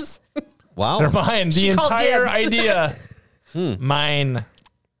hers. Wow. They're mine. The She called entire dibs. idea. Mine.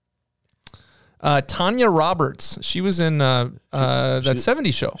 Tanya Roberts. She was in that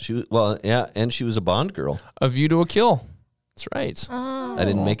 70s show, She was, and she was a Bond girl. A View to a Kill. That's right. I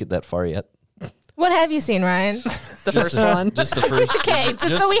didn't make it that far yet. What have you seen, Ryan? The first one. Just the first. Okay,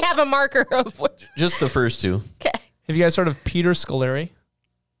 just so we have a marker of what. Just the first two. Okay. Have you guys heard of Peter Scolari?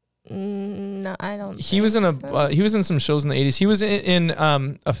 No, I don't. He was in he was in some shows in the 80s. He was in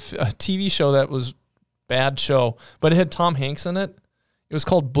a TV show that was bad show, but it had Tom Hanks in it. It was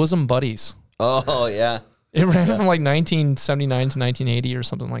called Bosom Buddies. Oh yeah. It ran from like 1979 to 1980 or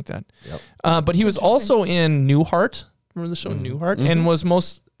something like that. Yep. But he was also in Newhart. Remember the show Newhart? And was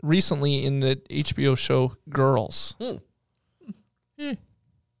most recently in the HBO show Girls.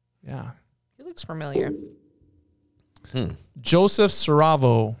 Yeah. He looks familiar. Joseph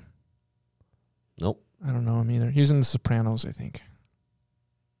Saravo. Nope. I don't know him either. He was in The Sopranos, I think.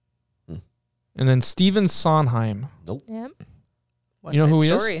 And then Stephen Sondheim. Nope. Yep. West You know Side who he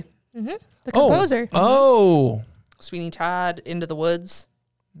is? Story. The composer. Oh. Sweeney Todd, Into the Woods.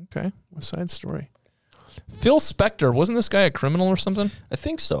 Okay. West Side Story. Phil Spector. Wasn't this guy a criminal or something? I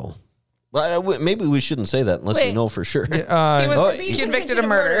think so. But maybe we shouldn't say that unless we Wait. know for sure. He was he convicted of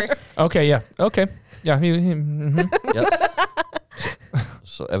murder. Okay, yeah. Okay. Yeah, mhm. Yep.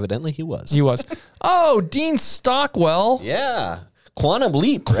 So evidently he was. He was. Oh, Dean Stockwell. Yeah. Quantum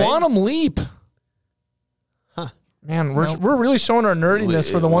Leap. Right? Quantum Leap. Huh. Man, we're really showing our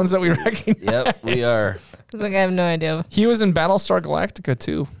nerdiness for the ones that we recognize. Yep, we are. Like, I have no idea. He was in Battlestar Galactica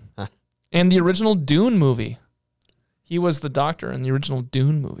too. Huh. And the original Dune movie. He was the doctor in the original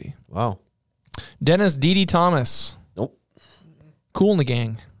Dune movie. Wow. Dennis D.D. Thomas. Nope. Cool in the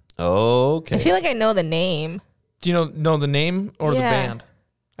Gang. Okay. I feel like I know the name. Do you know the name or the Yeah. band?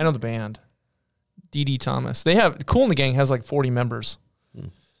 I know the band. D.D. Thomas. They have Cool in the Gang has like 40 members.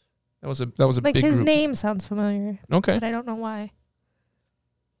 That was a Like big his group. name sounds familiar, Okay. but I don't know why.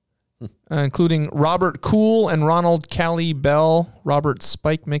 Including Robert Cool and Ronald Callie Bell, Robert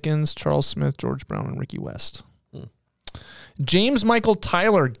Spike Mickens, Charles Smith, George Brown, and Ricky West. James Michael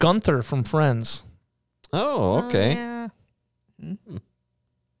Tyler, Gunther from Friends. Oh, okay. Yeah.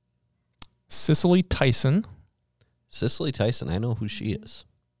 Cicely Tyson. Cicely Tyson. I know who she is.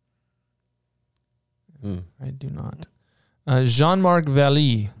 I do not. Jean-Marc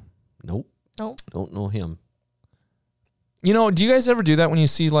Vallée. Nope. Nope. Don't know him. You know, do you guys ever do that when you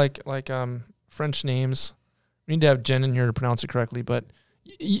see like French names? We need to have Jen in here to pronounce it correctly, but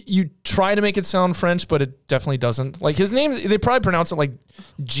you try to make it sound French, but it definitely doesn't. Like his name, they probably pronounce it like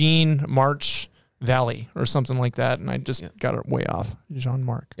Jean March Valley or something like that, and I just got it way off.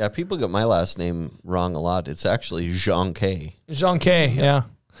 Jean-Marc. Yeah, people get my last name wrong a lot. It's actually Jean K. Jean K, yeah.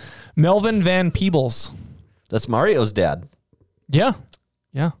 Melvin Van Peebles. That's Mario's dad. Yeah.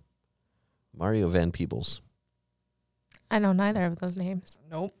 Yeah. Mario Van Peebles. I know neither of those names.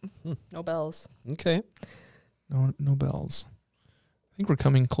 Nope. No bells. Okay. No bells. I think we're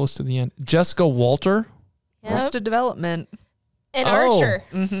coming close to the end. Jessica Walter. Yep. Arrested Development. And Oh. Archer.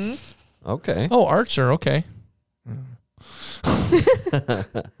 Okay. Oh, Archer. Okay.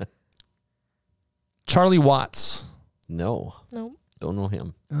 Charlie Watts. No. Nope. Don't know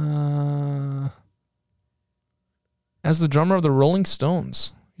him. As the drummer of the Rolling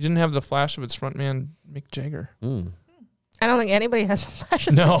Stones. You didn't have the flash of its frontman, Mick Jagger. I don't think anybody has a flash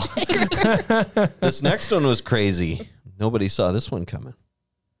of No. This next one was crazy. Nobody saw this one coming.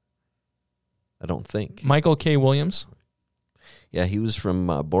 I don't think. Michael K. Williams. Yeah, he was from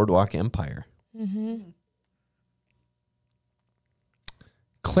Boardwalk Empire.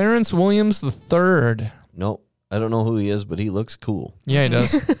 Clarence Williams III. Nope. I don't know who he is, but he looks cool. Yeah, he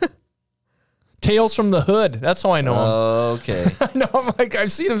does. Tales from the Hood. That's how I know him. Okay. I know. I'm like,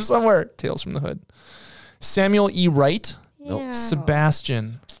 I've seen him somewhere. Tales from the Hood. Samuel E. Wright. Yeah.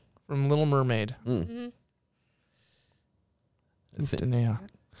 Sebastian from Little Mermaid. Yeah.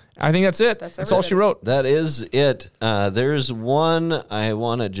 I think that's it. That's all she wrote. That is it. There's one I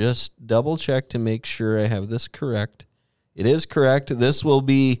want to just double check to make sure I have this correct. It is correct. This will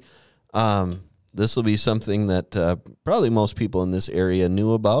be something that probably most people in this area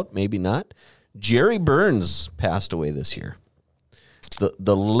knew about. Maybe not. Jerry Burns passed away this year.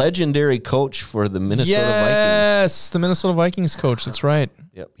 the legendary coach for the Minnesota Vikings. Yes, the Minnesota Vikings coach. That's right.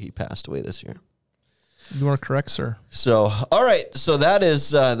 Yep, he passed away this year. You are correct, sir. So, all right. So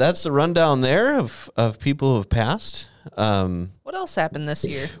that's the rundown there of people who have passed. What else happened this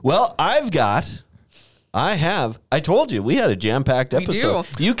year? Well, I told you we had a jam-packed episode.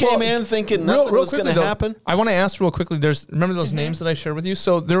 You came in thinking nothing was going to happen. I want to ask real quickly. Remember those names that I shared with you?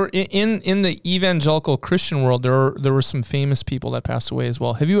 So there were in the evangelical Christian world, there were some famous people that passed away as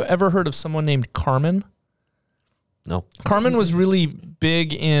well. Have you ever heard of someone named Carmen? No. Carmen was really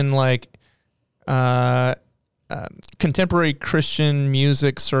big in contemporary Christian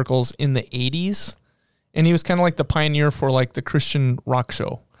music circles in the 80s. And he was kind of like the pioneer for like the Christian rock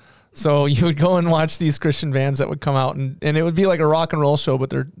show. So you would go and watch these Christian bands that would come out and it would be like a rock and roll show,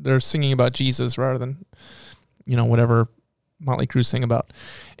 but they're singing about Jesus rather than, whatever Motley Crue sing about.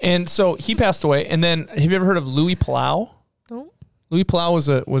 And so he passed away. And then have you ever heard of Louis Palau? No. Louis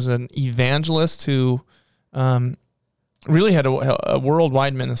Palau was an evangelist who really had a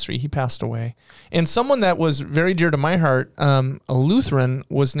worldwide ministry. He passed away. And someone that was very dear to my heart, a Lutheran,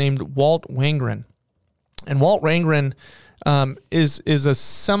 was named Walt Wangren. And Walt Wangren is a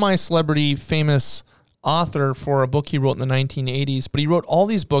semi-celebrity famous author for a book he wrote in the 1980s. But he wrote all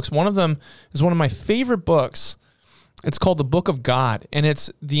these books. One of them is one of my favorite books. It's called The Book of God. And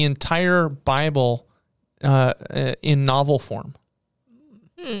it's the entire Bible in novel form.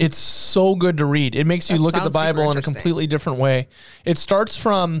 It's so good to read. It makes you look at the Bible in a completely different way. It starts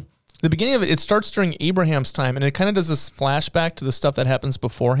from the beginning of it. It starts during Abraham's time, and it kind of does this flashback to the stuff that happens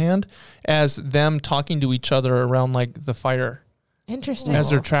beforehand as them talking to each other around like the fire. Interesting. As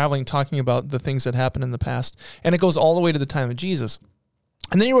they're traveling, talking about the things that happened in the past. And it goes all the way to the time of Jesus.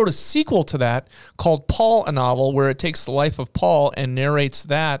 And then he wrote a sequel to that called Paul, a Novel, where it takes the life of Paul and narrates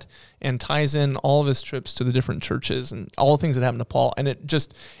that and ties in all of his trips to the different churches and all the things that happened to Paul. And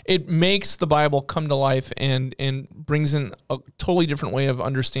it makes the Bible come to life and brings in a totally different way of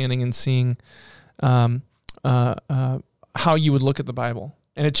understanding and seeing how you would look at the Bible.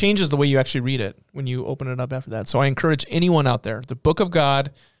 And it changes the way you actually read it when you open it up after that. So I encourage anyone out there, The Book of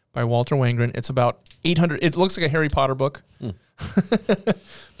God by Walter Wangren. It's about 800. It looks like a Harry Potter book.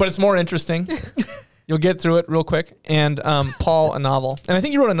 But it's more interesting. You'll get through it real quick. And Paul, a Novel. And I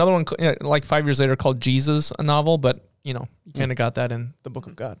think you wrote another one like 5 years later called Jesus, a Novel. But, you kind of got that in The Book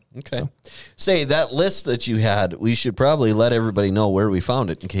of God. Okay. So. Say, that list that you had, we should probably let everybody know where we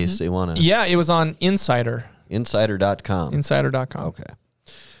found it in case they want to. Yeah, it was on Insider. Insider.com. Insider.com. Okay.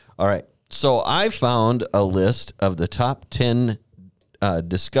 All right. So I found a list of the top 10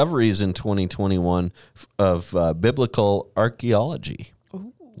 discoveries in 2021 of biblical archaeology.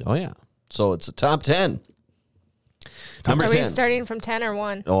 Ooh. Oh, yeah. So it's a top 10. Number 10. Are we starting from 10 or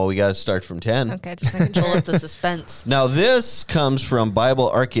 1? Oh, we got to start from 10. Okay, just making sure. Pull up the suspense. Now, this comes from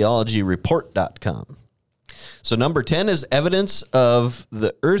BibleArchaeologyReport.com. So number 10 is evidence of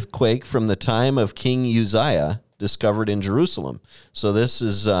the earthquake from the time of King Uzziah discovered in Jerusalem. So this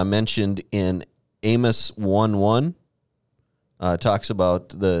is mentioned in Amos 1:1. Talks about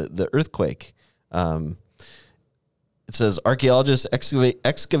the earthquake. It says, archaeologists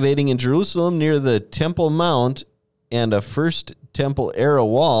excavating in Jerusalem near the Temple Mount and a first temple era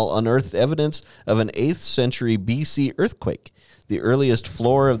wall unearthed evidence of an 8th century BC earthquake. The earliest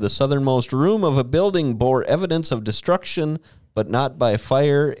floor of the southernmost room of a building bore evidence of destruction, but not by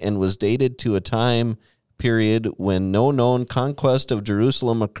fire, and was dated to a time period when no known conquest of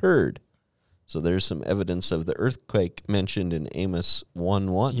Jerusalem occurred. So there's some evidence of the earthquake mentioned in Amos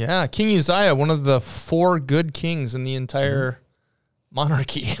 1:1. Yeah, King Uzziah, one of the 4 good kings in the entire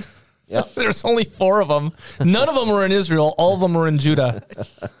monarchy. Yeah. There's only 4 of them. None of them were in Israel. All of them were in Judah.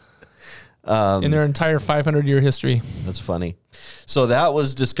 In their entire 500-year history. That's funny. So that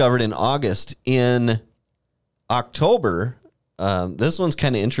was discovered in August. In October, this one's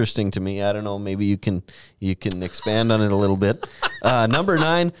kind of interesting to me. I don't know. Maybe you can expand on it a little bit. Number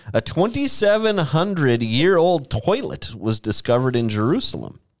 9, a 2,700-year-old toilet was discovered in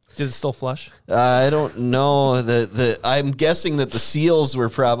Jerusalem. Did it still flush? I don't know. I'm guessing that the seals were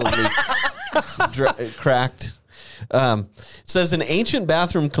probably cracked. It says an ancient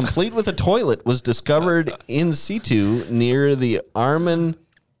bathroom complete with a toilet was discovered in situ near the Armen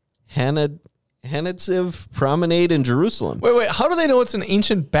Hanetziv Promenade in Jerusalem. Wait. How do they know it's an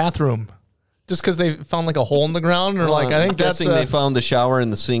ancient bathroom? Just because they found like a hole in the ground, or I think I'm guessing they found the shower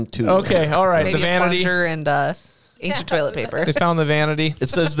and the sink too. Okay, all right. Maybe the vanity a plunger and ancient toilet paper. They found the vanity. It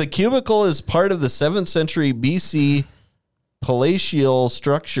says the cubicle is part of the 7th century BC palatial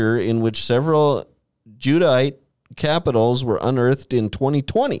structure in which several Judahite capitals were unearthed in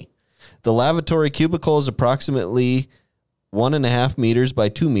 2020. The lavatory cubicle is approximately 1.5 meters by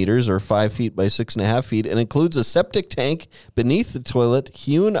 2 meters, or 5 feet by 6.5 feet, and includes a septic tank beneath the toilet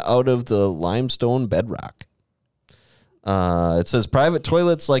hewn out of the limestone bedrock. It says private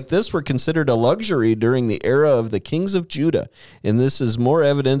toilets like this were considered a luxury during the era of the kings of Judah, and this is more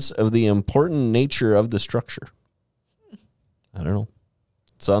evidence of the important nature of the structure. I don't know.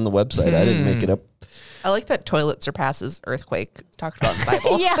 It's on the website. I didn't make it up. I like that toilet surpasses earthquake talked about in the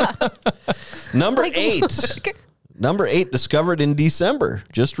Bible. Yeah. Number 8. Number 8, discovered in December,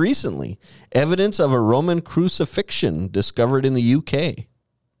 just recently. Evidence of a Roman crucifixion discovered in the UK.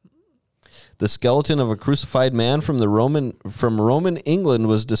 The skeleton of a crucified man from Roman England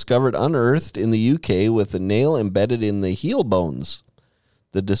was discovered unearthed in the UK with a nail embedded in the heel bones.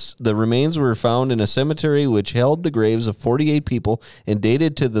 The remains were found in a cemetery which held the graves of 48 people and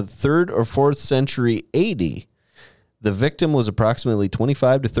dated to the 3rd or 4th century AD. The victim was approximately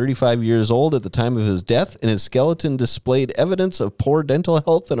 25 to 35 years old at the time of his death, and his skeleton displayed evidence of poor dental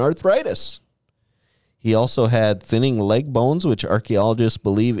health and arthritis. He also had thinning leg bones, which archaeologists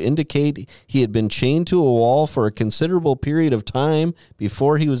believe indicate he had been chained to a wall for a considerable period of time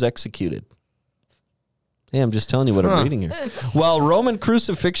before he was executed. Hey, I'm just telling you what I'm reading here. While Roman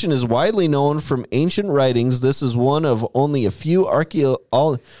crucifixion is widely known from ancient writings, this is one of only a few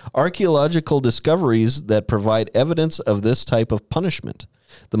archaeological discoveries that provide evidence of this type of punishment.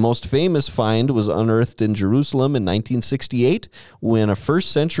 The most famous find was unearthed in Jerusalem in 1968 when a 1st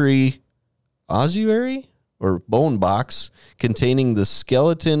century ossuary or bone box containing the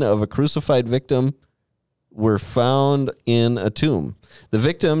skeleton of a crucified victim were found in a tomb. The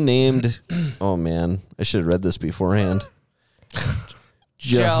victim named, oh man, I should have read this beforehand.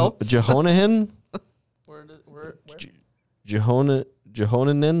 Joe. Jehonahan?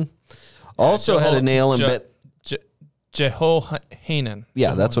 Jehonanan also had a nail embedded. Jehohanan.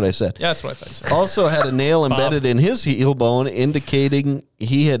 Yeah, that's what I said. Yeah, that's what I thought you said. Also had a nail embedded in his heel bone, indicating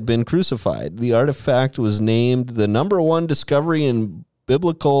he had been crucified. The artifact was named the number 1 discovery in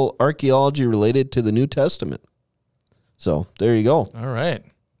biblical archaeology related to the New Testament. So there you go. All right.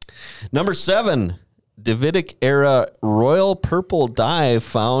 Number 7, Davidic era royal purple dye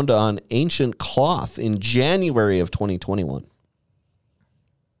found on ancient cloth in January of 2021.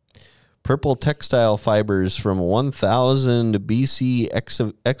 Purple textile fibers from 1000 BC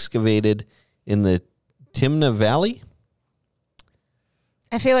excavated in the Timna Valley.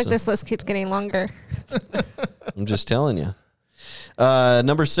 I feel like this list keeps getting longer. I'm just telling you.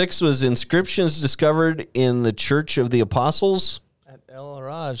 Number 6 was inscriptions discovered in the Church of the Apostles. At El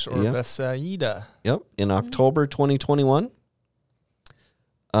Araj or Bethsaida. Yep, in October 2021.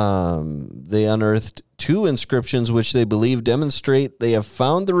 They unearthed 2 inscriptions which they believe demonstrate they have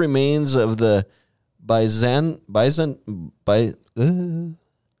found the remains of the Byzantine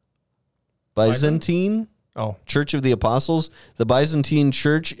Church of the Apostles. The Byzantine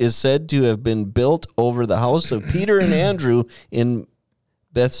Church is said to have been built over the house of Peter and Andrew in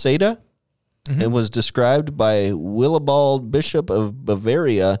Bethsaida, and was described by Willibald, Bishop of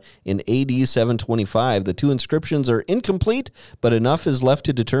Bavaria, in AD 725. The 2 inscriptions are incomplete, but enough is left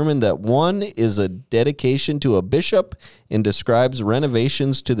to determine that one is a dedication to a bishop and describes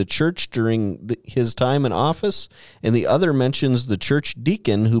renovations to the church during his time in office, and the other mentions the church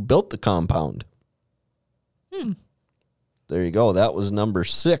deacon who built the compound. There you go. That was number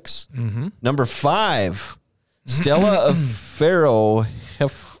 6. Number 5, Stela of Pharaoh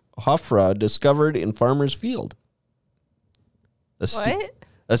Hofra discovered in Farmer's Field. What?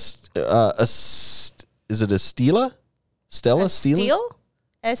 Is it a stela? Stela? Steel?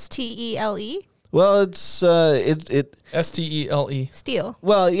 S-T-E-L-E? Well, it's Stele. Steel.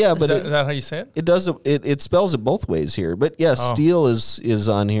 Well, yeah, but Is that how you say it? it does it spells it both ways here. But yeah, steel is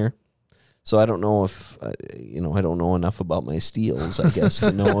on here. So I don't know if I don't know enough about my steels, I guess,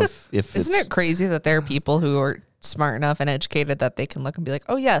 to know if Isn't it crazy that there are people who are smart enough and educated that they can look and be like,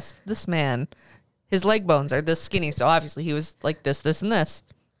 oh yes, this man, his leg bones are this skinny, so obviously he was like this, and this.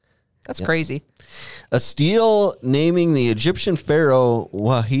 That's crazy. A stele naming the Egyptian pharaoh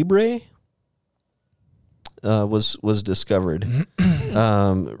Wahibre was discovered.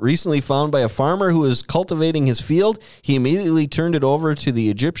 Recently found by a farmer who was cultivating his field. He immediately turned it over to the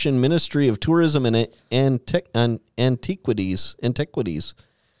Egyptian Ministry of Tourism and Antiquities.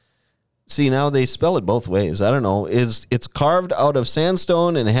 See, now they spell it both ways. I don't know. It's carved out of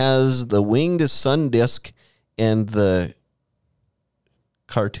sandstone and has the winged sun disk and the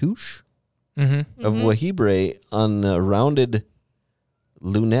cartouche of Wahibre on the rounded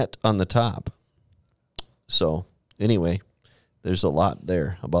lunette on the top. So, anyway, there's a lot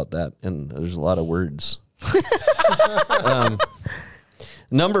there about that, and there's a lot of words.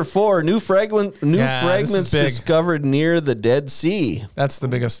 Number 4, new this fragments is big. discovered near the Dead Sea. That's the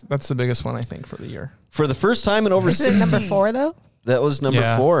biggest one, I think, for the year. For the first time in over Is it 60 number 4 though? That was number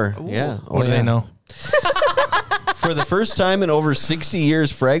Yeah. 4. Yeah. What do they know? For the first time in over 60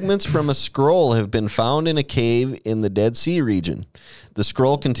 years, fragments from a scroll have been found in a cave in the Dead Sea region. The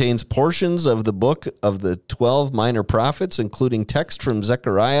scroll contains portions of the book of the 12 minor prophets, including text from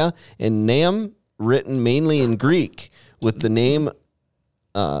Zechariah and Nahum, written mainly in Greek, with the name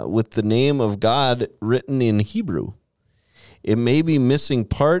of God written in Hebrew. It may be missing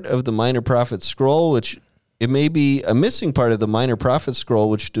part of the minor prophet scroll, which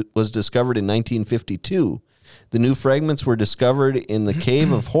was discovered in 1952. The new fragments were discovered in the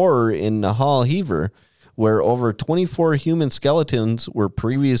Cave of Horror in Nahal Hever, where over 24 human skeletons were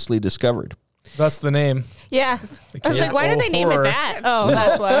previously discovered. That's the name. Yeah. I was like, why did they name it horror. that? Oh,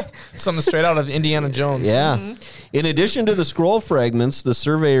 that's why. Something straight out of Indiana Jones. Yeah. In addition to the scroll fragments, the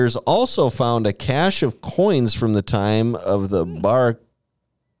surveyors also found a cache of coins from the time of the Bar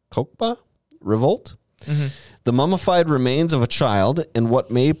Kokhba revolt. The mummified remains of a child and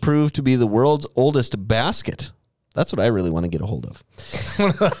what may prove to be the world's oldest basket. That's what I really want to get a hold of.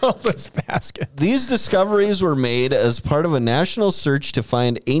 This basket. These discoveries were made as part of a national search to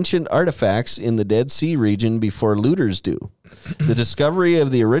find ancient artifacts in the Dead Sea region before looters do. The discovery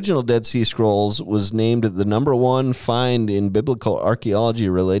of the original Dead Sea Scrolls was named the number 1 find in biblical archaeology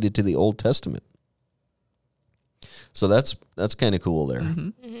related to the Old Testament. So that's kind of cool there.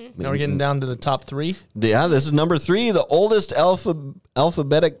 Now we're getting down to the top 3. Yeah, this is number 3, the oldest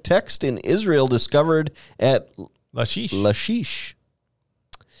alphabetic text in Israel discovered at Lashish. Lashish.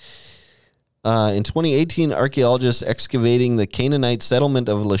 In 2018, archaeologists excavating the Canaanite settlement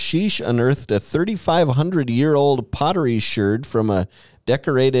of Lashish unearthed a 3,500-year-old pottery sherd from a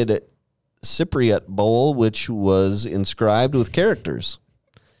decorated Cypriot bowl, which was inscribed with characters.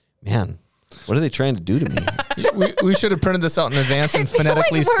 Man, what are they trying to do to me? we should have printed this out in advance and I feel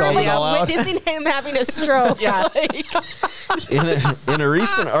phonetically like spelled we're it all out. witnessing him having a stroke. Yeah. In a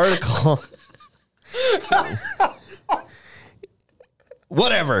recent article...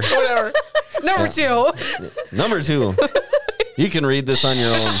 Whatever. Number 2. Number 2. You can read this on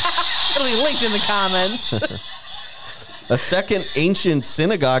your own. It'll be linked in the comments. A second ancient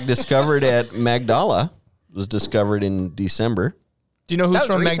synagogue discovered at Magdala was discovered in December. Do you know who's That was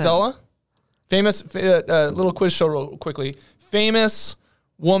from recent. Magdala? Famous, little quiz show real quickly. Famous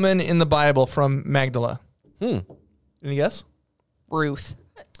woman in the Bible from Magdala. Any guess? Ruth.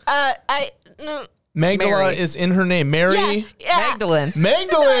 No. Magdala Mary. is in her name. Mary Yeah. Magdalene.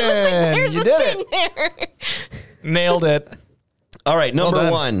 Magdalene. There's You the did thing it. there. Nailed it. All right, number done.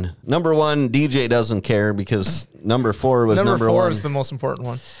 1. Number 1, DJ doesn't care because number 4 was number 4 1. is the most important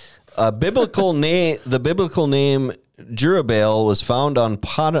one. The biblical name Jerubbaal was found on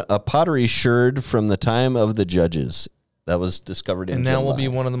a pottery sherd from the time of the judges. That was discovered in And that will July. be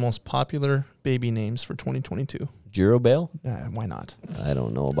one of the most popular baby names for 2022. Jerubbaal? Why not? I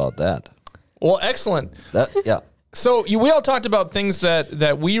don't know about that. Well, excellent. Yeah. So we all talked about things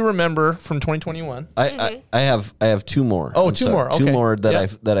that we remember from 2021. I have 2 more. Oh, I'm two sorry. more. 2 Okay. more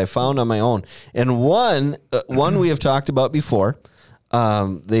that I found on my own. And one we have talked about before.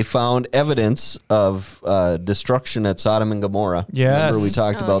 They found evidence of destruction at Sodom and Gomorrah. Yes. Remember we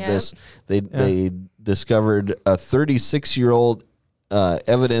talked about yeah. this. They discovered a 36-year-old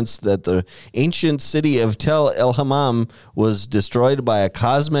evidence that the ancient city of Tel El Hammam was destroyed by a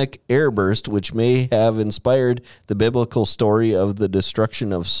cosmic airburst, which may have inspired the biblical story of the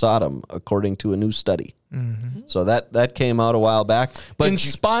destruction of Sodom, according to a new study. So that came out a while back. But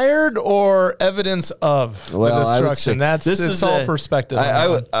Inspired or evidence of the I would destruction? say That's it's all perspective. on that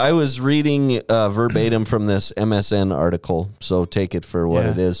one. I was reading verbatim from this MSN article, so take it for what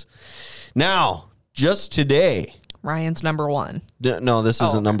Yeah. it is. Now, just today. Ryan's number 1. No, this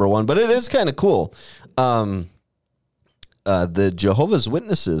isn't number 1, but it is kind of cool. The Jehovah's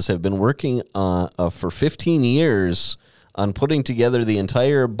Witnesses have been working for 15 years on putting together the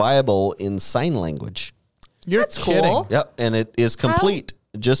entire Bible in sign language. You're That's kidding. cool. Yep, and it is complete.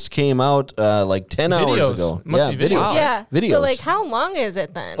 It just came out like 10 hours Videos. ago. Must be videos. videos. Yeah. Videos. But like, how long is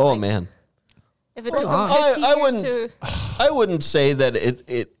it then? Oh, Like, man. If it took long. them 50 I years wouldn't- to... I wouldn't say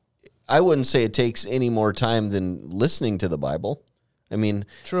that I wouldn't say it takes any more time than listening to the Bible. I mean,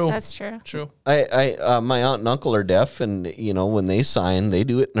 True. That's true. True. my aunt and uncle are deaf, and when they sign, they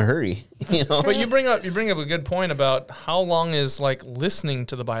do it in a hurry. But you bring up a good point about how long is like listening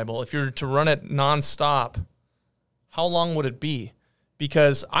to the Bible. If you're to run it nonstop, how long would it be?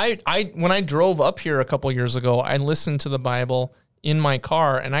 Because I when I drove up here a couple years ago, I listened to the Bible in my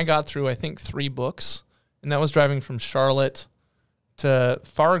car, and I got through I think 3 books, and that was driving from Charlotte to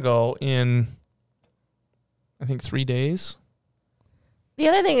Fargo in, I think, 3 days. The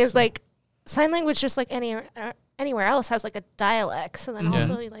other thing is like sign language, just like anywhere else, has like a dialect. So then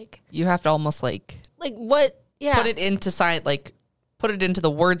also like You have to almost like what? Yeah. put it into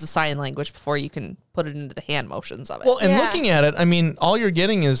the words of sign language before you can put it into the hand motions of it. Well, and Yeah. looking at it, I mean, all you're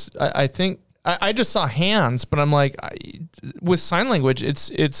getting is, I think, I just saw hands, but I'm like, with sign language,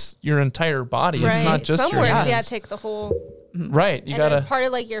 it's your entire body. right. It's not just some your words. hands. Yeah, take the whole. Right. You And gotta. it's part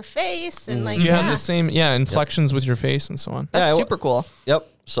of like your face and like You have the same, inflections with your face and so on. That's Yeah, super cool. Yep.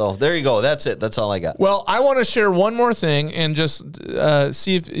 So there you go. That's it. That's all I got. Well, I want to share one more thing and just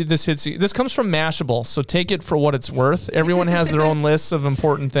see if this hits you. This comes from Mashable, so take it for what it's worth. Everyone has their own lists of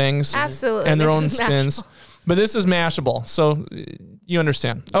important things. Absolutely. And their This own is spins. Mashable. But this is Mashable, so you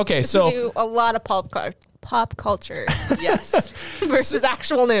understand. Okay, We so do a lot of pop culture Yes. versus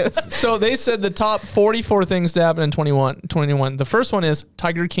actual news. so they said the top 44 things to happen in 21. The first one is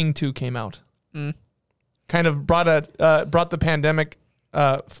Tiger King 2 came out. Kind of brought the pandemic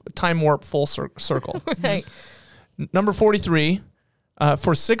time warp full circle. Right. Number 43,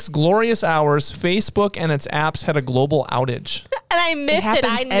 for 6 glorious hours, Facebook and its apps had a global outage. And I missed it. I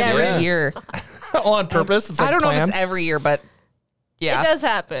Happens never. every year. On purpose. It's like I don't know if planned. it's every year, but yeah. It does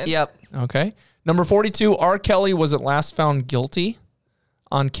happen. Yep. Okay. Number 42, R. Kelly was at last found guilty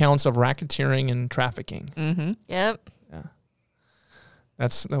on counts of racketeering and trafficking. Yep.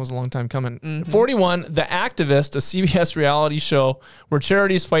 That was a long time coming. 41, The Activist, a CBS reality show where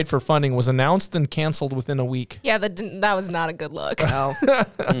charities fight for funding, was announced and canceled within a week. Yeah, that was not a good look. No.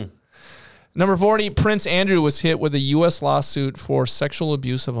 Number 40, Prince Andrew was hit with a U.S. lawsuit for sexual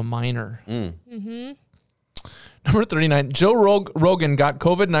abuse of a minor. Number 39, Joe Rogan got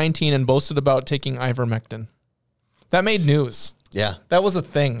COVID-19 and boasted about taking ivermectin. That made news. Yeah. That was a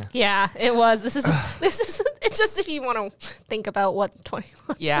thing. Yeah, it was. This is it's just if you want to think about what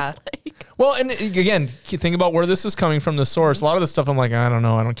 21 Yeah. is like. Well, and again, you think about where this is coming from, the source. A lot of this stuff, I'm like, I don't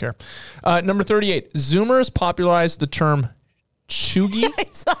know. I don't care. Number 38, Zoomers popularized the term chuggy. I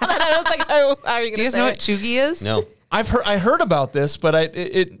saw that. I was like, oh, how are you going Do to you guys say know it? what chuggy is? No. I heard about this, but I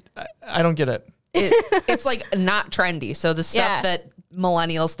don't get it. It's like not trendy. So the stuff Yeah. that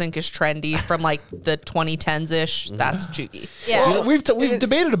millennials think is trendy from like the 2010s ish, that's chuggy. Yeah. Well, we've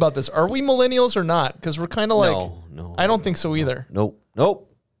debated about this. Are we millennials or not? Because we're kind of like, No. I don't think so either. Nope.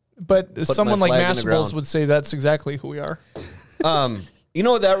 But someone my like flag in the Mashables ground. would say that's exactly who we are. You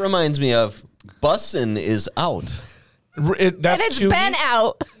know what that reminds me of? Bussin' is out. That's and it's chuggy. been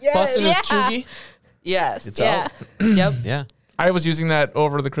out. Bussin' is chuggy. Yes. It's Yeah. out. Yep. Yeah. I was using that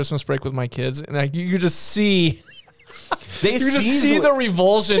over the Christmas break with my kids, and you could just see They you could just see the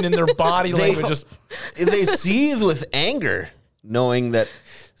revulsion in their body language. Just they seethe with anger, knowing that.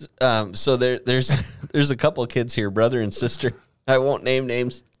 So there's a couple of kids here, brother and sister. I won't name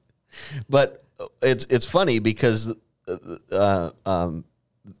names, but it's funny because the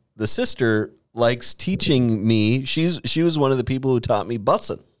sister likes teaching me. She was one of the people who taught me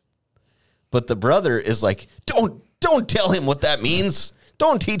bussin', but the brother is like, don't tell him what that means.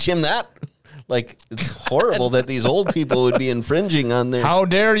 Don't teach him that. Like, it's horrible that these old people would be infringing on their. how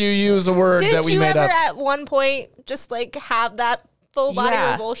dare you use a word that Didn't we you made ever up? at one point just like have that full body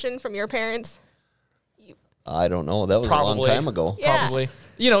Yeah. revulsion from your parents? I don't know. That was a long time ago. Yeah. Probably.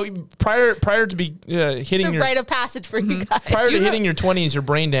 You know, prior to be It's hitting a your rite of passage for you guys. prior to hitting your 20s, you're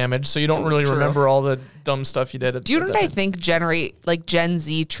brain damaged, so you don't really True. remember all the dumb stuff you did. Do you know what I think Gen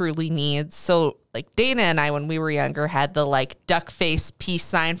Z truly needs? So like Dana and I, when we were younger, had the like duck face peace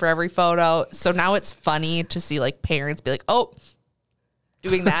sign for every photo. So now it's funny to see like parents be like, oh,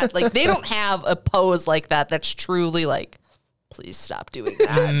 doing that. Like they don't have a pose like that. That's truly like, please stop doing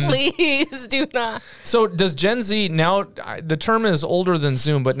that. Please do not. So does Gen Z now? The term is older than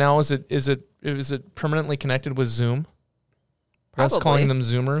Zoom, but now is it permanently connected with Zoom? That's Probably. calling them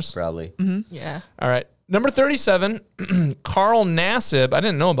Zoomers. Probably. Yeah. All right. Number 37, Carl Nassib, I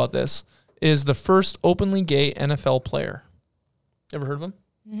didn't know about this, is the first openly gay NFL player. Ever heard of him?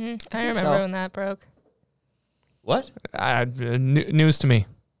 I remember so. when that broke. What? News to me.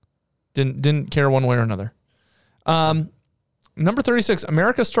 Didn't care one way or another. Number 36,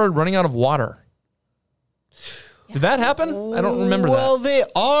 America started running out of water. Did that happen? I don't remember Well, that. they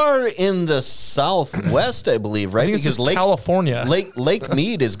are in the southwest, I believe, right? I think it's just California. Lake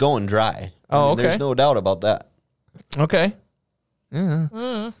Mead is going dry. Oh, okay. There's no doubt about that. Okay.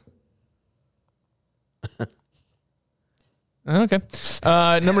 Yeah. Okay.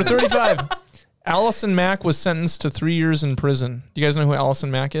 Number 35. Allison Mack was sentenced to 3 years in prison. Do you guys know who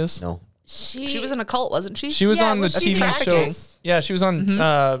Allison Mack is? No. She was in a cult, wasn't she? She was Yeah, on the was she TV trafficking? show. Yeah, she was on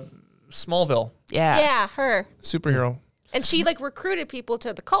Smallville, Yeah. Yeah, her. superhero. And she like recruited people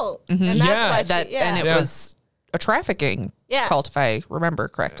to the cult. Mm-hmm. And that's Yeah, why that she, yeah. and it Yeah. was a trafficking Yeah. cult, if I remember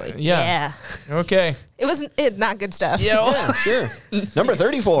correctly. Yeah. Okay. It was not good stuff. Yeah, sure. Number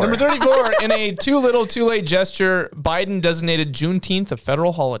 34. Number 34, in a too little, too late gesture, Biden designated Juneteenth a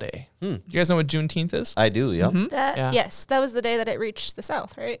federal holiday. You guys know what Juneteenth is? I do, yep. That, Yeah. Yes, that was the day that it reached the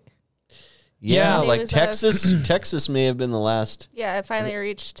South, right? Yeah, Yeah. like It was, Texas may have been the last. Yeah, it finally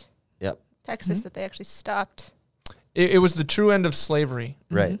reached Yep, Texas that they actually stopped. It was the true end of slavery.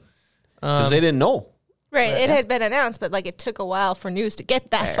 right. Because they didn't know. Right, it had been announced, but like it took a while for news to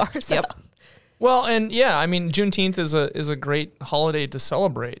get that far. So. Yep. Well, and yeah, I mean, Juneteenth is a great holiday to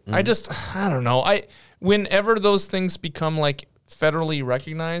celebrate. I don't know. Whenever those things become like federally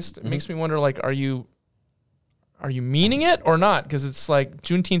recognized, it makes me wonder, like, are you meaning it or not? Because it's like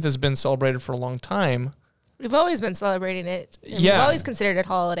Juneteenth has been celebrated for a long time. We've always been celebrating it. And Yeah. We've always considered it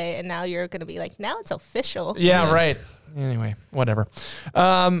holiday, and now you're going to be like, now it's official. Yeah, right. Anyway, whatever.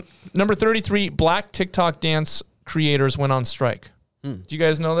 Number 33, Black TikTok dance creators went on strike. Do you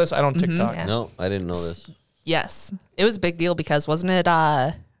guys know this? I don't TikTok. Yeah. No, I didn't know this. Yes. It was a big deal because wasn't it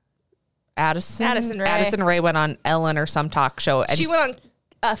Addison? Addison Rae. Addison Rae went on Ellen or some talk show. And She went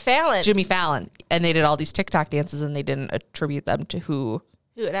on Fallon, Jimmy Fallon. And they did all these TikTok dances and they didn't attribute them to who.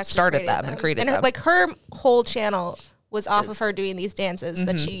 who had actually started created them and created her, them. like her whole channel was off of her doing these dances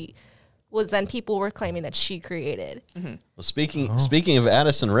that she was. Then people were claiming that she created. Well, speaking of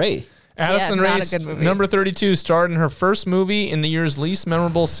Addison Rae, Addison Yeah, not Rae, a good movie. number 32, starred in her first movie in the year's least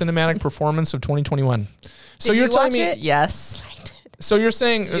memorable cinematic performance of 2021. So Did you're you telling watch me? it? Yes. So you're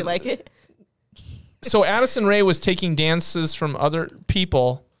saying? Did you like it? So Addison Rae was taking dances from other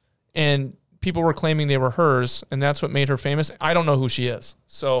people, and people were claiming they were hers, and that's what made her famous. I don't know who she is.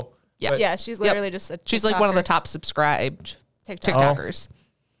 So Yeah. but- Yeah, she's literally just a. She's like one of the TikToker. top subscribed TikTok. TikTokers.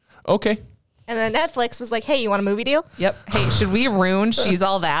 Okay. And then Netflix was like, "Hey, you want a movie deal? Yep. Hey, should we ruin She's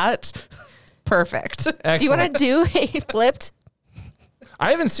All That? Perfect. Excellent. Do you want to do a flipped?"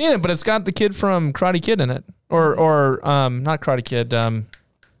 I haven't seen it, but it's got the kid from Karate Kid in it, or not Karate Kid,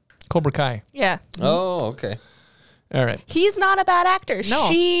 Cobra Kai. Yeah, oh, okay. All right. he's not a bad actor. No.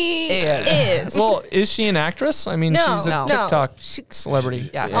 She is. Well, is she an actress? I mean, No, she's a no. TikTok She- celebrity.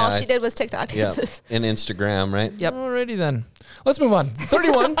 Yeah. Yeah, all I- she did was TikTok Yeah, dances. and Instagram, right? Yep. Alrighty then. Let's move on.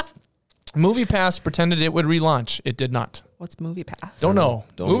 31. MoviePass pretended it would relaunch. It did not. What's Movie Pass? Don't know.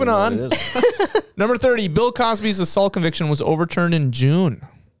 Don't Moving even know on. what it is. Number 30. Bill Cosby's assault conviction was overturned in June.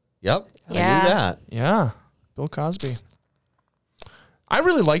 Yep, I Yeah. knew that. Yeah. Bill Cosby. I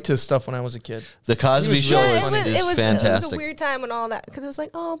really liked his stuff when I was a kid. The Cosby was Show really is, funny. is It was fantastic. a weird time when all that, because it was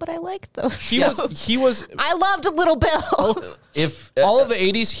like, oh, but I liked those. He shows. was I loved Little Bill. If all of the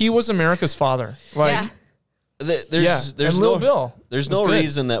 80s, he was America's father. Like, Yeah. there's yeah. there's and no Lil Bill. there's was no good.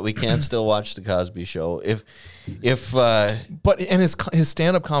 reason that we can't still watch the Cosby Show. If But and his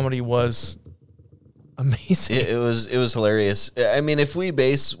stand-up comedy was amazing. it was hilarious. I mean, if we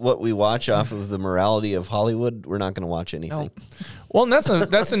base what we watch off of the morality of Hollywood, we're not going to watch anything. Well, and that's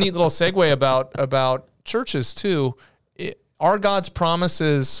a neat little segue about churches too. Are God's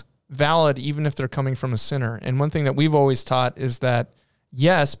promises valid even if they're coming from a sinner? And one thing that we've always taught is that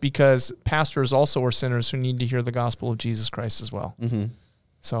yes, because pastors also are sinners who need to hear the gospel of Jesus Christ as well. Mm-hmm.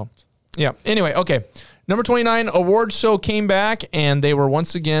 So, yeah. Anyway, okay. Number 29, awards show came back and they were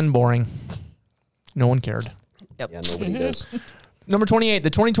once again boring. No one cared. Yep. Yeah, nobody does. Number 28, the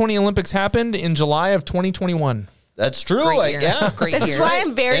 2020 Olympics happened in July of 2021. That's true. Great year. Yeah. Great This year. is why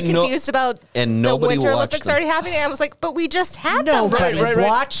I'm very And no- confused about and the nobody Winter watched Olympics them. already happening. I was like, but we just had them. Nobody Right, right.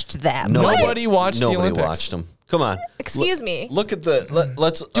 watched them. Nobody watched the Nobody Olympics. watched them. Come on. Excuse me. Look at the.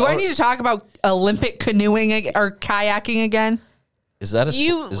 Let's. Do I need to talk about Olympic canoeing or kayaking again? Is that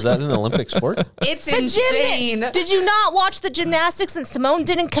is that an Olympic sport? It's The insane. Did you not watch the gymnastics and Simone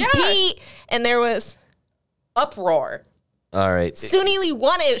didn't compete? And there was Uproar. All right. Suni Lee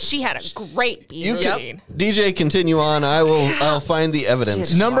won it. She had a great beat. You Yep. can, DJ, continue on. I'll find the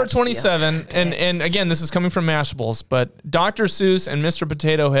evidence. Number Watch the 27, and again, this is coming from Mashables, but Dr. Seuss and Mr.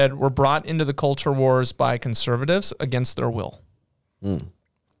 Potato Head were brought into the culture wars by conservatives against their will.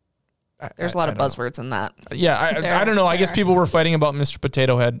 There's a lot of buzzwords in that. Yeah, I don't know. I guess There. people were fighting about Mr.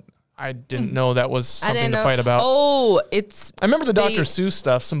 Potato Head. I didn't know that was I something didn't to know. fight about. Oh, it's I remember the they- Dr. Seuss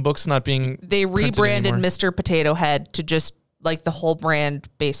stuff, some books not being they printed rebranded anymore. Mr. Potato Head to just like the whole brand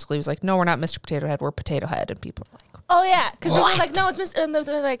basically was like, no, we're not Mr. Potato Head, we're Potato Head, and people are like, Oh yeah, because we were What? like, no, it's Mr. And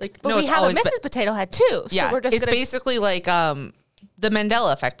they're like, but no, we it's have a always Mrs. been- Potato Head too. yeah, so we're just it's gonna. basically like the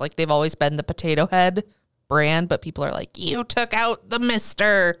Mandela effect. Like they've always been the Potato Head brand, but people are like, you took out the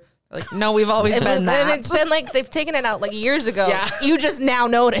Mister. Like, no, we've always been and that. it's been like they've taken it out like years ago. Yeah. You just now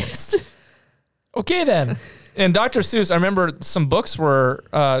noticed. Okay, then. And Dr. Seuss, I remember some books were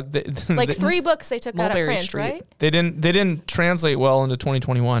Like 3 books they took out of Mulberry print, Street. right? they didn't translate well into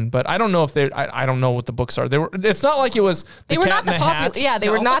 2021. But I don't know if I don't know what the books are. It's not like it was They were not the popular. Yeah, they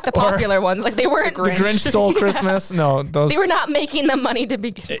were not the popular ones. Like they weren't. The Grinch Stole Christmas. No, those. They were not making the money to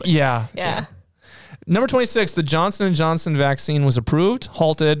begin with. Yeah. Yeah. Number 26, the Johnson & Johnson vaccine was approved,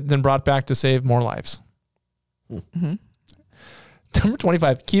 halted, then brought back to save more lives. Mm-hmm. Number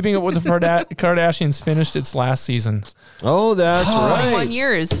 25, Keeping Up with the Kardashians finished its last season. Oh, that's 21 right.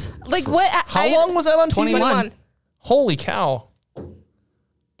 years. Like what? How long was that on TV? 21. Holy cow.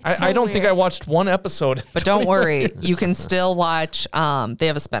 I don't think I watched one episode. But don't worry, you can still watch. They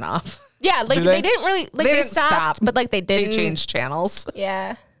have a spinoff. Yeah, like Do they? they didn't really like they didn't stopped, stop. but like they They didn't. changed channels.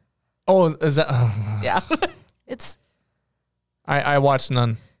 Yeah, Oh, is that? Yeah. it's I watched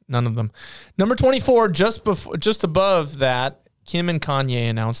none of them. Number 24, just above that, Kim and Kanye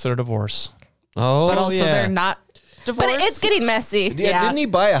announced their divorce. Oh, But also, yeah. they're not divorced. but it's getting messy. Yeah, didn't he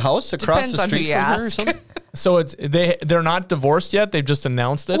buy a house across Depends the on who street you from her or ask. something? So they're not divorced yet. They've just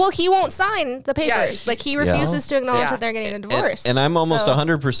announced it. Well, he won't sign the papers. Yeah. Like he refuses to acknowledge Yeah. that they're getting a divorce. And I'm almost So-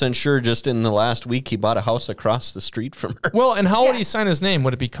 100% sure just in the last week he bought a house across the street from her. Well, and how would Yeah. he sign his name?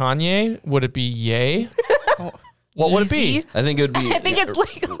 Would it be Kanye? Would it be Ye? What would it be? Yeezy? I think it would be I think it's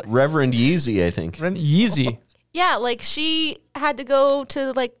legal. Reverend Yeezy, I think. Yeezy. Yeah, like she had to go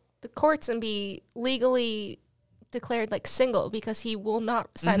to like the courts and be legally declared like single because he will not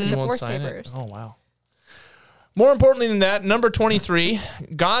sign the He won't divorce sign it? papers. Oh, wow. More importantly than that, number 23,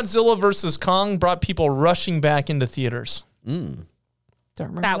 Godzilla vs. Kong brought people rushing back into theaters. Don't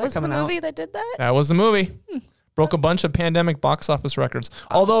remember That was the coming out. movie that did that. That was the movie. Broke a bunch of pandemic box office records.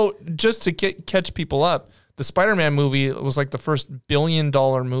 Although, just to catch people up, the Spider-Man movie was like the first $1 billion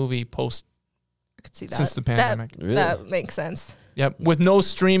movie post I could see that. since the pandemic. Really? That makes sense, Yep, with no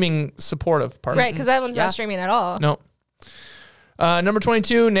streaming supportive part. right? Because that one's Yeah. not streaming at all. No. Number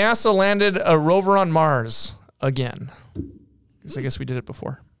 22, NASA landed a rover on Mars again. Because I guess we did it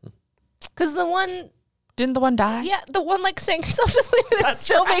before. Because the one, Didn't the one die? yeah, the one like sank itself to sleep. It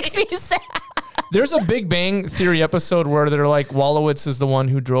still makes me sad. There's a Big Bang Theory episode where they're like, Wolowitz is the one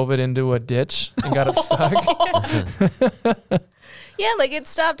who drove it into a ditch and got it stuck. Yeah, like it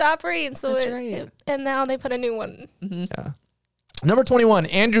stopped operating, so That's right. and now they put a new one. Yeah. Number 21,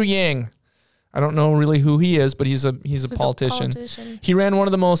 Andrew Yang. I don't know really who he is, but he's a politician. He ran one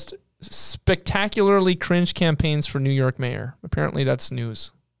of the most spectacularly cringe campaigns for New York mayor. Apparently that's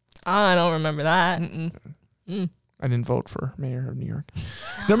news. I don't remember that. I didn't vote for mayor of New York.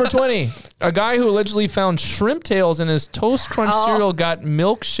 Number 20, a guy who allegedly found shrimp tails in his Toast Crunch cereal got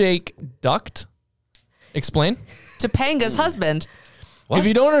milkshake ducked. Explain. Topanga's husband. What? If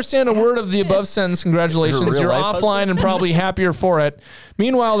you don't understand a word of the above sentence, congratulations. Her real You're life offline and probably happier for it.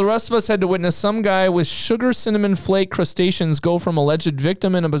 Meanwhile, the rest of us had to witness some guy with sugar cinnamon flake crustaceans go from alleged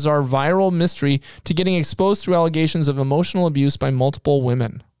victim in a bizarre viral mystery to getting exposed through allegations of emotional abuse by multiple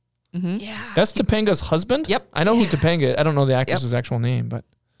women. Yeah, That's Topanga's husband? Yep. I know who Topanga is. I don't know the actress's actual name, but.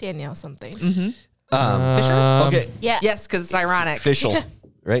 Danielle something. Fisher? Okay, Yeah, Yes, because it's ironic. official,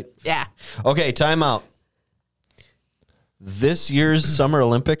 right? Yeah. Okay, time out. This year's Summer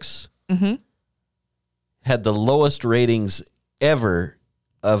Olympics had the lowest ratings ever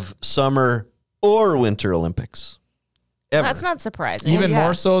of Summer or Winter Olympics. Ever. That's not surprising. Even yeah.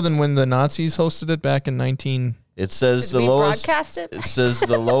 more so than when the Nazis hosted it back in 19... It says Did the we lowest. broadcast it? It says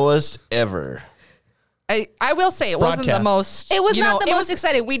the lowest ever. I will say it wasn't the Broadcast. most. It was you not know, the it most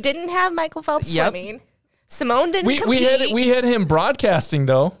exciting. We didn't have Michael Phelps Yep. swimming. Simone didn't We compete. had him broadcasting,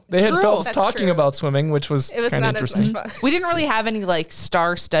 though. They had True. Phelps That's talking true. about swimming, which was It was kind of not as interesting. much fun. We didn't really have any like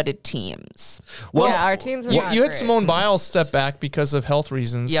star-studded teams. Well, Yeah, our teams were You, not you had great. Simone Biles step back because of health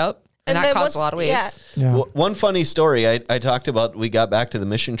reasons. Yep. And that then caused a lot of waves. yeah. Yeah. One funny story I talked about, we got back to the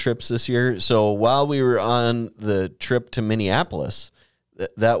mission trips this year. So while we were on the trip to Minneapolis,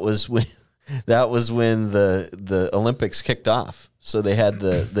 that was when the Olympics kicked off. So they had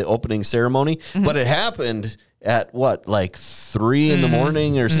the opening ceremony, but it happened at what, like 3 in the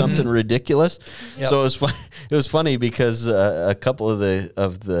morning or something ridiculous. Yep. So it was funny because a couple of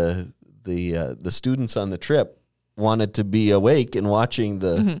the students on the trip wanted to be awake and watching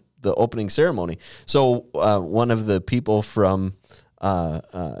the opening ceremony. So one of the people from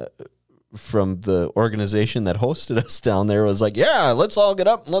the organization that hosted us down there was like, "Yeah, let's all get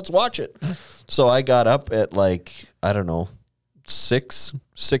up and let's watch it." So I got up at like, I don't know,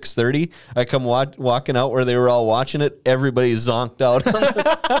 6:30. I come walking out where they were all watching it. Everybody's zonked out.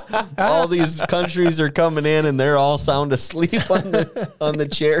 All these countries are coming in and they're all sound asleep on the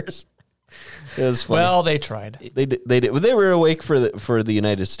chairs. It was funny. Well, they tried. They did. They were awake for the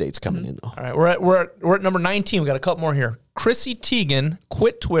United States coming in though. All right, we're at number 19. We got a couple more here. Chrissy Teigen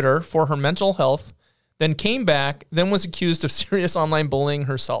quit Twitter for her mental health, then came back, then was accused of serious online bullying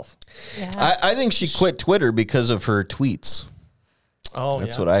herself. Yeah. I think she quit Twitter because of her tweets. Oh,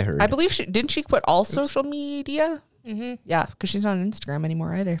 That's what I heard. I believe didn't she quit all social media? Mm-hmm. Yeah, because she's not on Instagram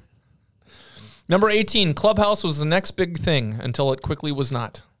anymore either. Number 18, Clubhouse was the next big thing until it quickly was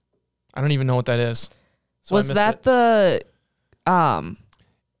not. I don't even know what that is. So Was that the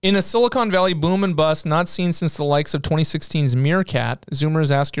In a Silicon Valley boom and bust not seen since the likes of 2016's Meerkat,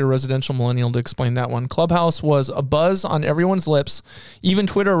 Zoomers ask your residential millennial to explain that one. Clubhouse was a buzz on everyone's lips. Even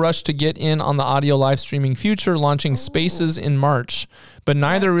Twitter rushed to get in on the audio live streaming future, launching Spaces in March. But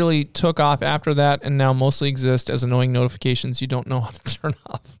neither really took off after that and now mostly exist as annoying notifications you don't know how to turn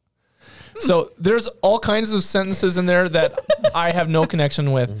off. So there's all kinds of sentences in there that I have no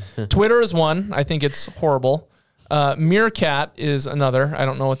connection with. Twitter is one. I think it's horrible. Meerkat is another. I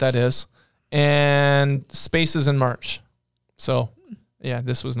don't know what that is. And Spaces in March. So, yeah,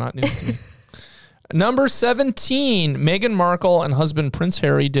 this was not news to me. Number 17, Meghan Markle and husband Prince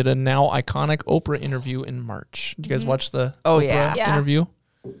Harry did a now iconic Oprah interview in March. Did you guys watch the Oprah yeah. interview?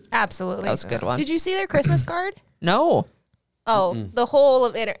 Absolutely. That was a good one. Did you see their Christmas card? No. Oh, the whole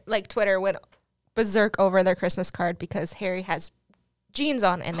of Twitter went berserk over their Christmas card because Harry has jeans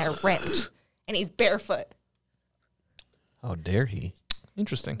on and they're ripped and he's barefoot. How dare he?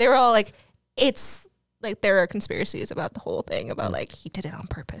 Interesting. They were all like, it's like there are conspiracies about the whole thing about like he did it on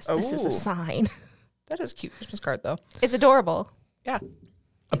purpose. This is a sign. That is a cute Christmas card, though. It's adorable. Yeah.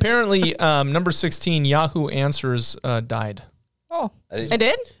 Apparently, number 16, Yahoo Answers died. Oh. I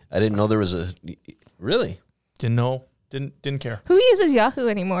did? I didn't know there was a... Really? Didn't know. Didn't care. Who uses Yahoo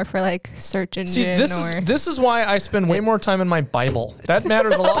anymore for like search engine? See, this is why I spend way more time in my Bible. That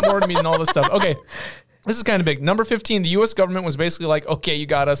matters a lot more to me than all this stuff. Okay, this is kind of big. Number 15, the U.S. government was basically like, okay, you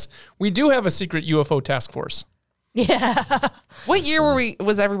got us. We do have a secret UFO task force. Yeah. What year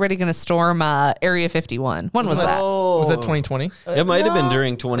was everybody going to storm Area 51? When was that? Was that 2020? It might have been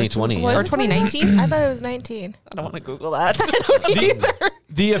during 2020. Was Or it 2019? I thought it was 19. I don't want to Google that. I don't either.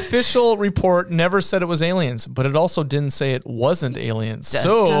 The official report never said it was aliens, but it also didn't say it wasn't aliens.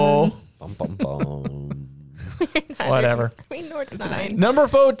 So, Bum, bum, bum. whatever. Nor did I. Number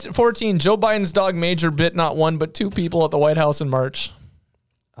 14, Joe Biden's dog Major bit not one but two people at the White House in March.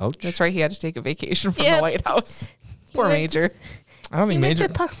 Ouch. That's right. He had to take a vacation from Yep. the White House. Poor went Major. I don't He think went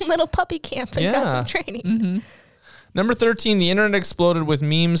Major... to little puppy camp and Yeah. got some training. Number 13, the internet exploded with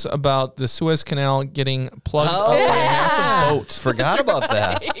memes about the Suez Canal getting plugged up by a massive boat. Forgot about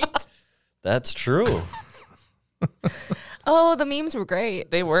that. That's true. Oh, the memes were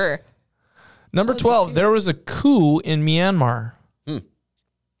great. They were. Number 12, there was a coup in Myanmar.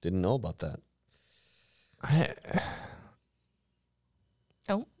 Didn't know about that.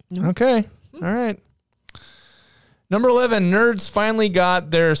 Oh. Okay. All right. Number 11, nerds finally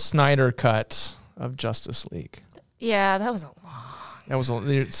got their Snyder cut of Justice League. Yeah, that was a lot. That was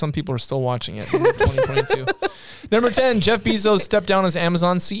some people are still watching it in 2022. Number 10, Jeff Bezos stepped down as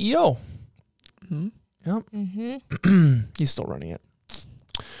Amazon CEO. Yep. He's still running it.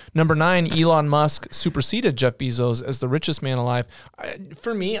 Number 9, Elon Musk superseded Jeff Bezos as the richest man alive.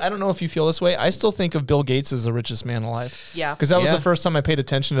 For me, I don't know if you feel this way. I still think of Bill Gates as the richest man alive. Yeah. Because that was Yeah. the first time I paid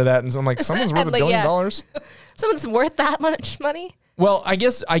attention to that. And so I'm like, someone's worth $1 Like, billion. yeah. Someone's worth that much money? Well, I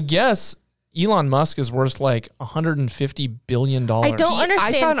guess Elon Musk is worth like $150 billion. I don't I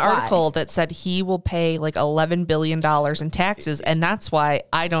understand saw an why. article that said he will pay like $11 billion in taxes, and that's why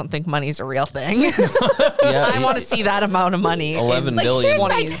I don't think money's a real thing. Yeah, I want to see that amount of money. 11 Like, billion. here's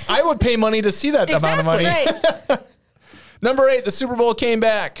my 20s. I would pay money to see that amount of money. Right. Number 8, the Super Bowl came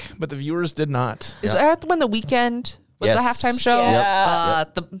back, but the viewers did not. Is that when The Weeknd was Yes. the halftime show? Yeah.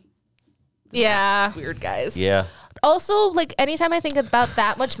 The Yeah. weird guys. Yeah. Also, like anytime I think about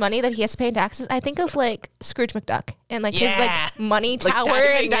that much money that he has to pay in taxes, I think of like Scrooge McDuck and like his Yeah. like money Like tower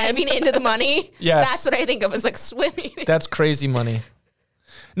diving and diving into the money. Yes. That's what I think of as like swimming. That's crazy money.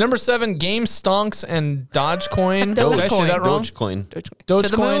 Number 7, Game Stonks and Dogecoin. Did I say that wrong? Dogecoin. To the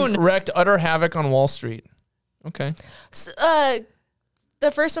Dogecoin moon. wrecked utter havoc on Wall Street. Okay.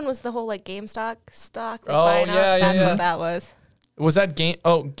 The first one was the whole like GameStop stock. Like, Oh, buying out. yeah, That's yeah. what that was. Was that game?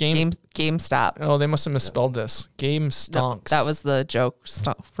 Oh, game. GameStop. Oh, they must have misspelled this. Game Stonks. That was the joke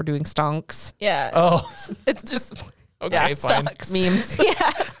for doing stonks. Yeah. Oh, It's just okay, fine. stocks. Memes.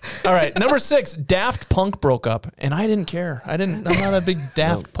 Yeah. All right. Number 6, Daft Punk broke up, and I didn't care. I'm not a big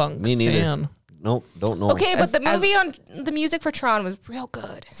Daft Punk me neither. fan. Nope, don't know. Okay, but the movie on the music for Tron was real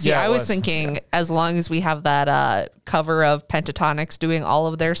good. See, Yeah, I it was was. thinking as long as we have that cover of Pentatonics doing all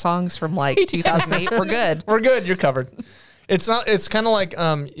of their songs from like 2008, we're good. We're good. You're covered. It's not. It's kind of like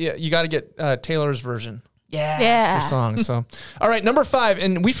you got to get Taylor's version Yeah. of songs. So, all right, number 5,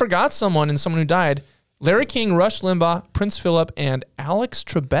 and we forgot someone who died. Larry King, Rush Limbaugh, Prince Philip, and Alex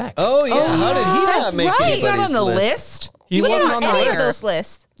Trebek. Oh yeah, how did he not make right. He's not anybody's on the list? list He Wasn't wasn't on on the any of list. those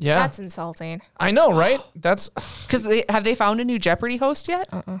lists. Yeah. That's insulting. I know, right? That's because have they found a new Jeopardy host yet?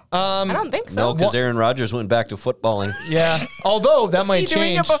 I don't think so. No, because Aaron Rodgers went back to footballing. yeah. Although that Was might he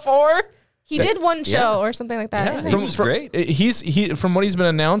doing change. it before? He did one show Yeah. or something like that. Yeah, I think. he was great. He from what he's been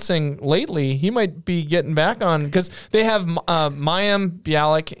announcing lately, he might be getting back on because they have Mayim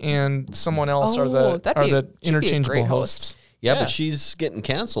Bialik and someone else are Oh, the should be a interchangeable great hosts. Yeah, Yeah. but she's getting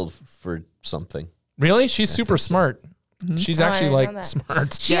canceled for something. Really, she's super smart. She's Oh, I actually didn't like know that.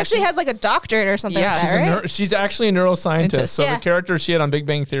 smart. She Yeah, actually she's- has like a doctorate or something Yeah, like She's, that, right? she's actually a neuroscientist. So Yeah. the character she had on Big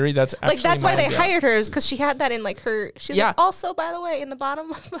Bang Theory, that's actually Like that's why they Mayim Bialik. hired her, because she had that in like her. She's Yeah. like, also, by the way, in the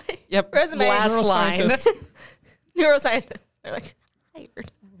bottom of my Yep. resume, Last line. Neuroscientist. neuroscientist. They're like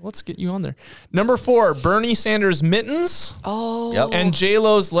hired. Let's get you on there. Number 4, Bernie Sanders' mittens Oh, Yep. and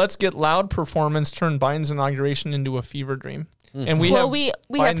J-Lo's "Let's Get Loud" performance turned Biden's inauguration into a fever dream. And we Well, have we have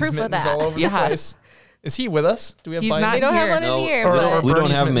Biden's proof of mittens that. all over Yeah. the place. Is he with us? Do we have He's Biden? not We don't have here. one in here, Or- but We don't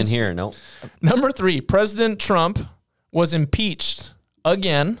Bernie's have him in mittens. here. No. Number 3, President Trump was impeached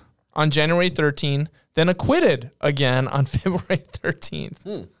again on January 13th, then acquitted again on February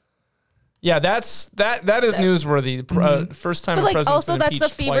 13th. Yeah, that is newsworthy. First time but a like president's also been that's the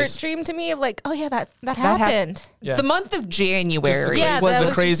impeached fever twice. dream to me of like, oh yeah, that hap- happened. Yeah. The month of January Yeah, was that a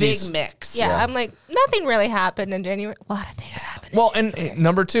was crazies. big mix. Yeah, I'm like nothing really happened in January. A lot of things happened. Well, and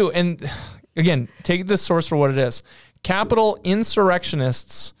number 2, and again, take this source for what it is. Capitol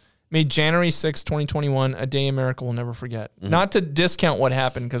insurrectionists made January 6, 2021 a day America will never forget. Not to discount what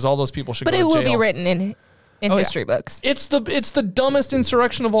happened, because all those people should But go it to will jail. be written in yeah. history books. It's the dumbest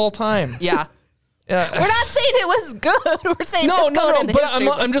insurrection of all time. Yeah. We're not saying it was good. We're saying No, it's going in the but history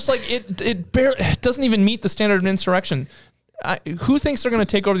books. I'm just like it doesn't even meet the standard of insurrection. Who thinks they're going to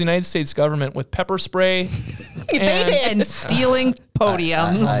take over the United States government with pepper spray? They and- did. And stealing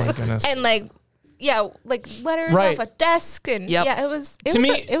podiums. Oh my goodness. And like, yeah, like letters Right. off a desk, and Yep. yeah, it was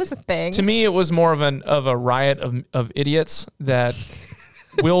a thing. To me, it was more of a riot of idiots that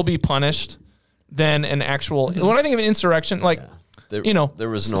will be punished than an actual. When I think of an insurrection, like There, there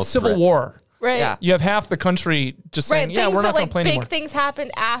was no civil threat. war. right, Yeah. You have half the country just right. saying, "Yeah, things we're not that going to like play big anymore." things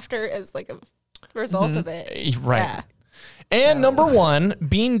happened after as like a result of it. Right. Yeah. And number 1,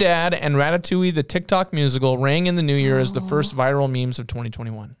 Bean Dad and Ratatouille, the TikTok musical, rang in the new year as the first viral memes of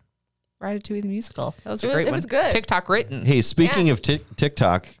 2021. Ratatouille the musical. That was It a was- great it one. was good. TikTok written. Hey, speaking of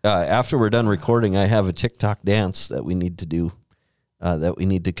TikTok, after we're done recording, I have a TikTok dance that we need to do, that we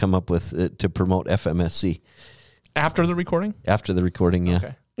need to come up with to promote FMSC After the recording? after the recording. Yeah,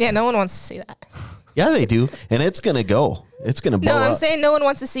 Okay. Yeah, no one wants to see that. yeah, they do, and it's gonna go. It's gonna blow No, I'm up. saying no one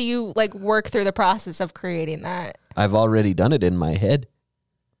wants to see you like work through the process of creating that. I've already done it in my head.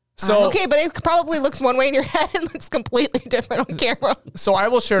 So Okay, but it probably looks one way in your head and looks completely different on camera. So I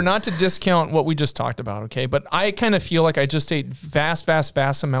will share, not to discount what we just talked about, okay? But I kind of feel like I just ate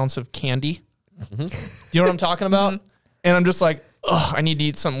vast amounts of candy. Do you know what I'm talking about? And I'm just like, ugh, I need to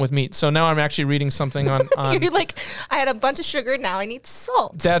eat something with meat. So now I'm actually reading something on You're like, I had a bunch of sugar, now I need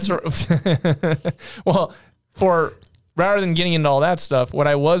salt. that's well, rather than getting into all that stuff, what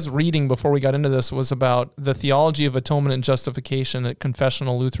I was reading before we got into this was about the theology of atonement and justification at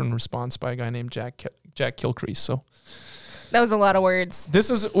Confessional Lutheran Response by a guy named Jack Kilcrease. So That was a lot of words. this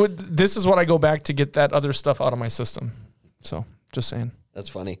is what I go back to get that other stuff out of my system. So just saying. That's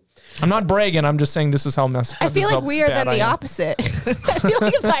funny. I'm not bragging. I'm just saying this is how messed. I feel this is like how we are bad then the I am. opposite. I feel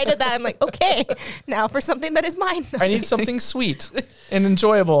like if I did that, I'm like, okay, now for something that is mine. I need something sweet and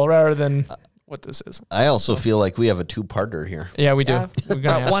enjoyable rather than what this is. I also feel like we have a two-parter here. Yeah, we do. Yeah. We're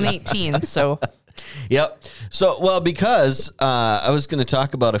gonna have to. 118. So Yep. So, well, because I was going to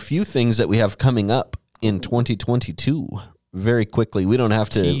talk about a few things that we have coming up in 2022 very quickly. We don't have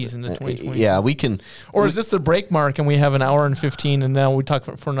to Tease into 2022. Yeah, we can. Or is this the break mark and we have an hour and 15 and now we talk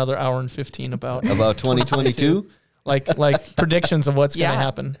for another hour and 15 about About 2022. like predictions of what's going Yeah. to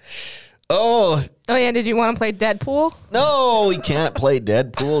happen. Oh Oh yeah, did you want to play Deadpool? no, we can't play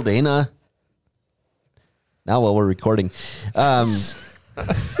Deadpool, Dana. Now while we're recording.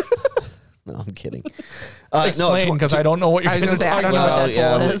 No, I'm kidding. Explain, because I don't know what you're I was going to gonna say, I talk don't know about. what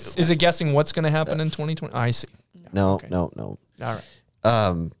yeah, Deadpool we- is. Is it guessing what's going to happen in 2020? I see. No, Okay. no. All right.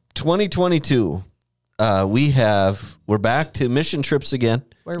 2022. we're back to mission trips again.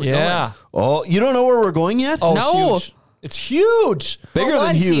 Where are we Yeah. Oh, you don't know where we're going yet? Oh, No. it's huge. It's huge. Bigger Well, than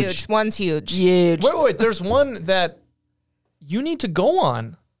one's huge. One's huge. Huge. Wait. There's one that you need to go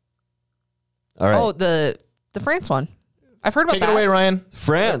on. All right. Oh, the France one. I've heard about Take that. it away, Ryan.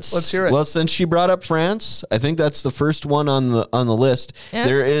 France. Let's hear it. Well, since she brought up France, I think that's the first one on the list. Yeah.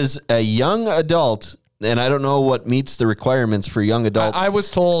 There is a young adult, and I don't know what meets the requirements for young adult. I was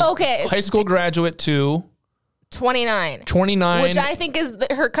told Okay, high school graduate to 29. 29. Which I think is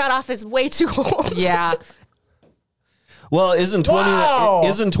her cutoff is way too old. Yeah. well, isn't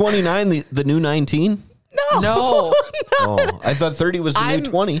 29 the new 19? No. Oh, I thought 30 was the new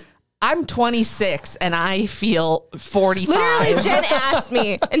 20. I'm 26 and I feel 45. Literally, Jen asked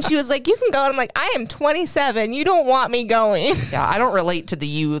me, and she was like, "You can go." And I'm like, "I am 27. You don't want me going." Yeah, I don't relate to the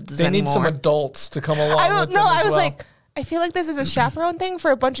youths They anymore. need some adults to come along. I with don't know. them as I was well. like, I feel like this is a chaperone thing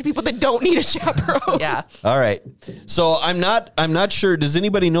for a bunch of people that don't need a chaperone. Yeah. All right. So I'm not sure. Does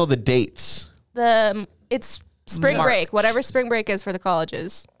anybody know the dates? It's spring Mark. break, whatever spring break is for the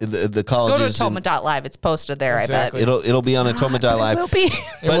colleges. The Go to colleges. Atoma.live. It's posted there, Exactly. It'll be on Atoma It will Live. be.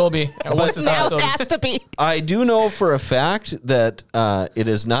 it will be. Once this Now episode it is- has to be. I do know for a fact that it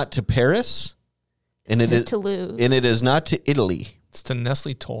is not to Paris, and It's it to is Toulouse. and it is not to Italy. it's to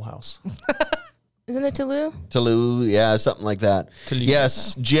Nestle Toll House. Isn't it Toulouse? Toulouse, yeah, something like that. Toulouse.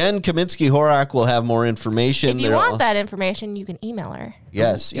 Yes, Jen Kaminsky-Horak will have more information. If you There- want that information, you can email her.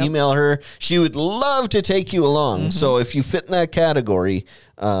 Yes, email her. She would love to take you along. So if you fit in that category,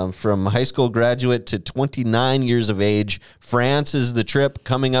 from high school graduate to 29 years of age, France is the trip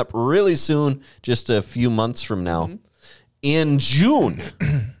coming up really soon, just a few months from now. In June,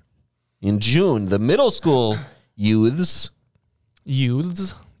 the middle school youths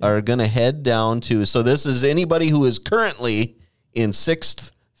Youths. are going to head down to, so this is anybody who is currently in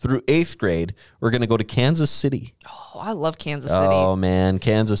 6th through 8th grade. We're going to go to Kansas City. Oh, I love Kansas City. Oh man,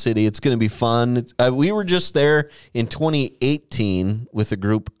 Kansas City! It's going to be fun. We were just there in 2018 with a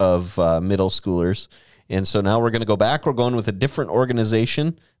group of middle schoolers, and so now we're going to go back. We're going with a different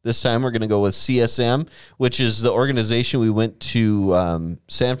organization. This time we're going to go with CSM, which is the organization we went to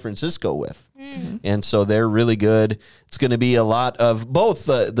San Francisco with, and so they're really good. It's going to be a lot of both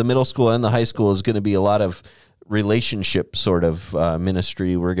the middle school and the high school is going to be a lot of relationship sort of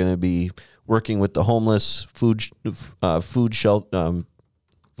ministry. We're going to be working with the homeless, food shelter,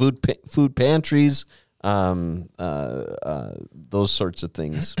 food pantries, those sorts of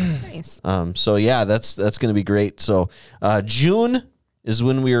things. Nice. So yeah, that's going to be great. So June is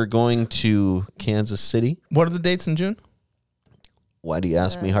when we are going to Kansas City. What are the dates in June? Why do you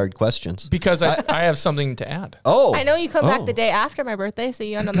ask me hard questions? Because I have something to add. Oh, I know you come back the day after my birthday, so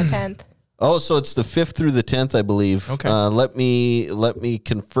you end on the 10th. Oh, so it's the 5th through the 10th, I believe. Okay. Let me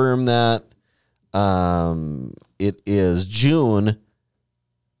confirm that. It is June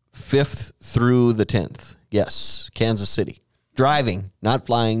 5th through the 10th. Yes, Kansas City. Driving, not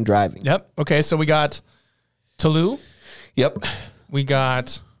flying, driving. Yep. Okay, so we got Toulouse. Yep. We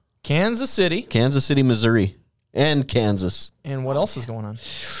got Kansas City. Kansas City, Missouri, and Kansas. And what else is going on?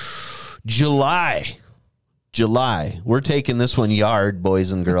 July. We're taking this one yard,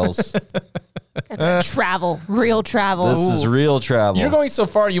 boys and girls. Travel, real travel. This is real travel. You're going so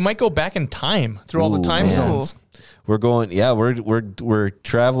far, you might go back in time through all the Ooh, time man. zones. We're going. Yeah, we're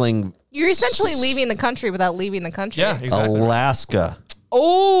traveling. You're essentially leaving the country without leaving the country. Yeah, exactly. Alaska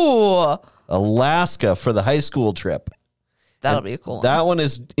for the high school trip. That'll be a cool one. That one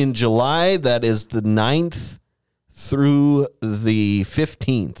is in July. That is the 9th through the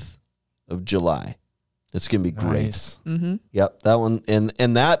 15th of July. It's going to be great. Nice. Yep, that one. And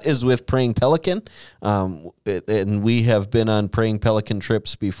that is with Praying Pelican. And we have been on Praying Pelican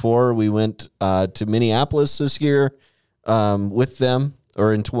trips before. We went to Minneapolis this year with them,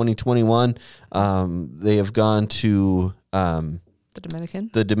 or in 2021. They have gone to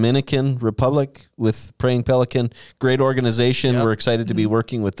the Dominican Republic with Praying Pelican. Great organization. Yep. We're excited to be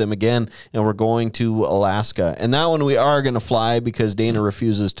working with them again, and we're going to Alaska. And that one we are going to fly because Dana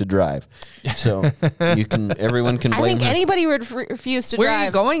refuses to drive. So everyone can I blame think her. anybody would refuse to Where drive. are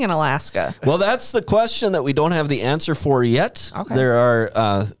you going in Alaska? Well, that's the question that we don't have the answer for yet. Okay.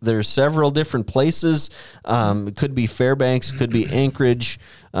 There's several different places. It could be Fairbanks, could be Anchorage.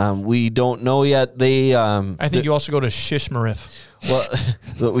 We don't know yet. I think you also go to Shishmaref.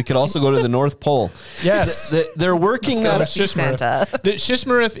 Well, we could also go to the North Pole. Yes. They're working Go to that. Santa. The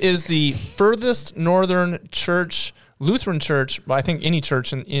Shishmaref is the furthest northern church, Lutheran church, well, I think any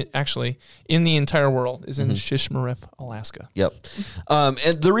church in the entire world is in Shishmaref, Alaska. Yep. And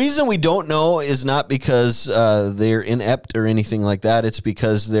the reason we don't know is not because they're inept or anything like that. It's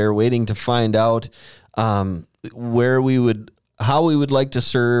because they're waiting to find out how we would like to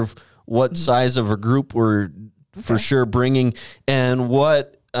serve, what size of a group we're for sure bringing, and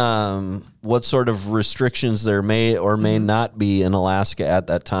what sort of restrictions there may or may not be in Alaska at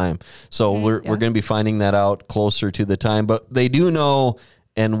that time. So we're going to be finding that out closer to the time. But they do know,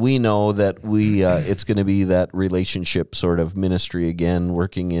 and we know that it's going to be that relationship sort of ministry again,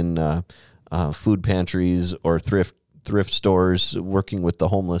 working in food pantries or thrift stores, working with the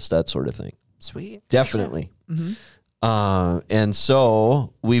homeless, that sort of thing. Sweet. Definitely. And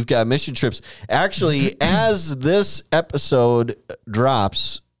so we've got mission trips. Actually, as this episode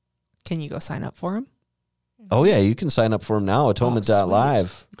drops, Can you go sign up for them? oh yeah, you can sign up for them now,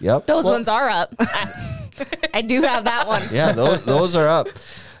 atonement.live. Yep. Those ones are up. I do have that one. Yeah, those are up.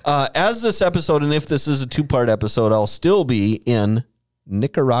 As this episode, and if this is a 2-part episode, I'll still be in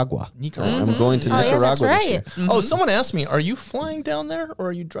Nicaragua. I'm going to Nicaragua that's this year. right. Oh, someone asked me, are you flying down there or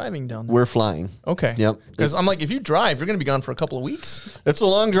are you driving down there? We're flying. Okay. Yep. Because I'm like, if you drive, you're going to be gone for a couple of weeks. It's a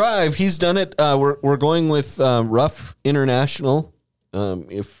long drive. He's done it. We're going with Ruff International.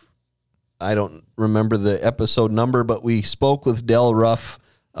 If I don't remember the episode number, but we spoke with Del Ruff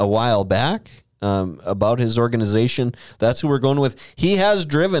a while back about his organization. That's who we're going with. He has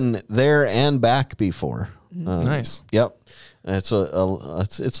driven there and back before. Nice. Yep. It's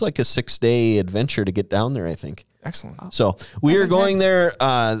it's like a 6-day adventure to get down there, I think. Excellent. So we are going there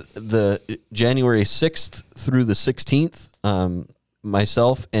the January 6th through the 16th.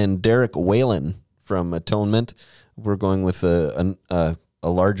 Myself and Derek Whalen from Atonement. We're going with a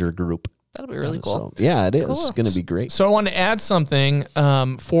larger group. That'll be really cool. So, yeah, it is Cool. going to be great. So I want to add something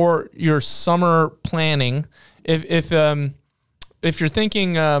for your summer planning. If you're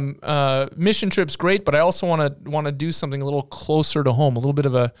thinking mission trip's great, but I also want to do something a little closer to home, a little bit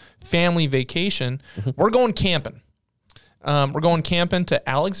of a family vacation, we're going camping. We're going camping to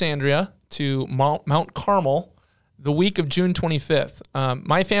Alexandria, to Mount Carmel, the week of June 25th.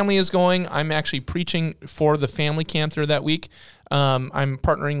 My family is going. I'm actually preaching for the family camp there that week. I'm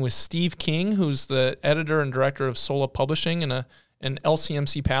partnering with Steve King, who's the editor and director of Sola Publishing and an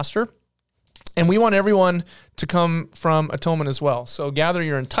LCMC pastor. And we want everyone to come from Atonement as well. So gather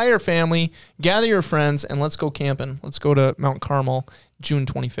your entire family, gather your friends, and let's go camping. Let's go to Mount Carmel June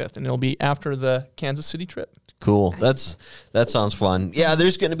 25th, and it'll be after the Kansas City trip. Cool. That sounds fun. Yeah,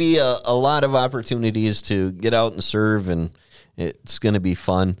 there's going to be a lot of opportunities to get out and serve, and it's going to be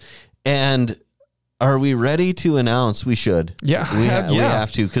fun. And are we ready to announce? We should. Yeah. We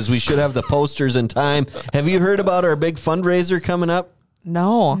have to, because we should have the posters in time. Have you heard about our big fundraiser coming up?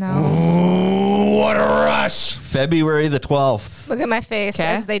 No. What a rush. February the 12th. Look at my face 'Kay.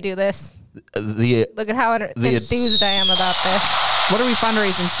 as they do this. The Look at how enthused I am about this. What are we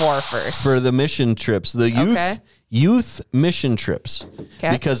fundraising for first? For the mission trips, the youth mission trips.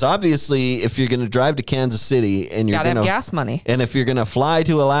 Okay. Because obviously, if you're going to drive to Kansas City and you're Gotta going have to gas money. and if you're going to fly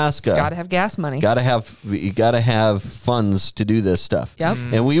to Alaska, Gotta have gas money. you gotta have funds to do this stuff. Yep.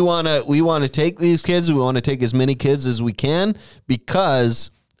 And we wanna take these kids. We want to take as many kids as we can,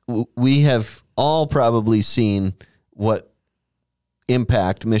 because we have all probably seen what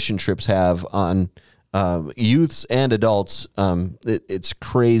impact mission trips have on youths and adults. It's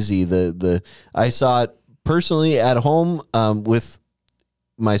crazy. I saw it personally at home with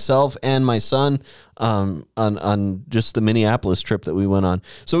myself and my son on just the Minneapolis trip that we went on.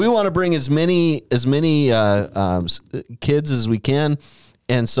 So we want to bring as many kids as we can,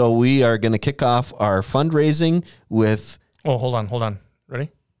 and so we are going to kick off our fundraising with. Oh, hold on. Ready?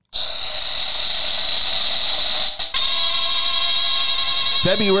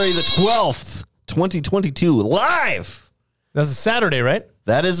 February the 12th, 2022, live. That's a Saturday, right?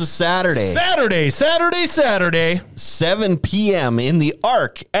 That is a Saturday. Saturday. 7 p.m. in the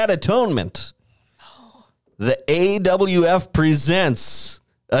Ark at Atonement. The AWF presents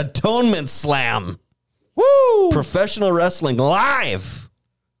Atonement Slam. Woo! Professional wrestling live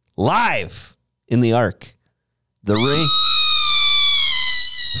in the Ark. The ring.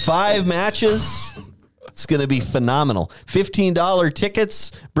 5 matches. It's going to be phenomenal. $15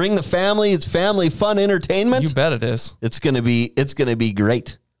 tickets. Bring the family. It's family fun entertainment. You bet it is. It's going to be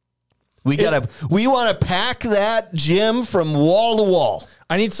great. We want to pack that gym from wall to wall.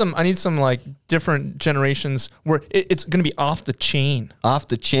 I need some like different generations where it's going to be off the chain. Off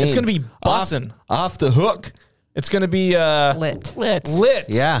the chain. It's going to be bussin'. Off the hook. It's going to be lit.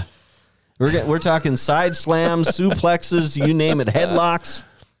 Yeah. We're talking side slams, suplexes, you name it, headlocks.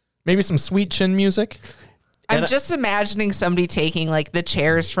 Maybe some sweet chin music. I'm just imagining somebody taking like the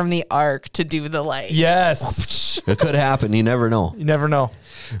chairs from the Ark to do the like. Yes. It could happen. You never know. You never know.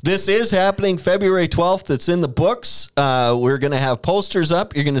 This is happening February 12th. It's in the books. We're going to have posters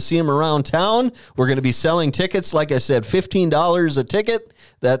up. You're going to see them around town. We're going to be selling tickets. Like I said, $15 a ticket.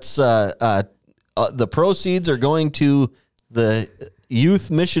 That's the proceeds are going to the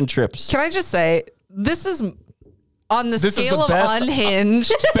youth mission trips. Can I just say, this is on the This is scale the of best-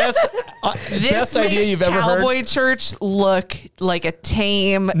 unhinged. Best This idea makes you've ever heard. Cowboy Church look like a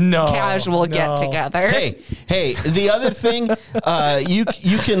tame, No, casual no. get together. Hey, the other thing,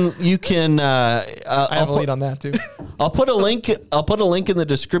 you can. I have a lead on that too. I'll put a link in the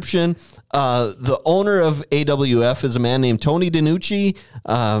description. The owner of AWF is a man named Tony DiNucci,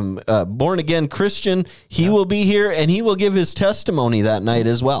 born again Christian. He will be here and he will give his testimony that night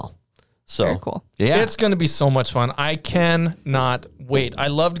as well. So Very cool. Yeah, It's going to be so much fun. I cannot wait. I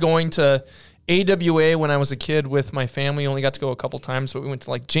loved going to AWA when I was a kid with my family. Only got to go a couple times, but we went to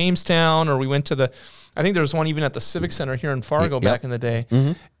like Jamestown, or we went to I think there was one even at the Civic Center here in Fargo Yep. back in the day.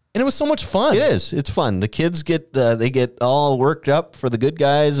 And it was so much fun. it is. It's fun. The kids get all worked up for the good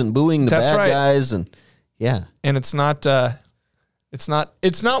guys and booing the That's bad right. guys, and yeah. And it's not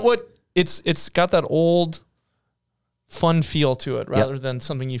what it's got that old fun feel to it rather than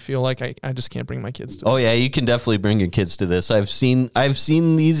something you feel like I just can't bring my kids to. Oh yeah, you can definitely bring your kids to this. I've seen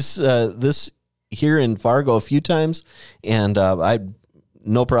these this here in Fargo a few times, and I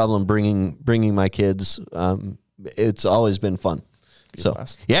no problem bringing my kids. It's always been fun. So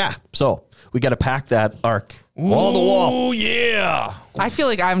blast. yeah, so we got to pack that ark wall to wall. Oh yeah. I feel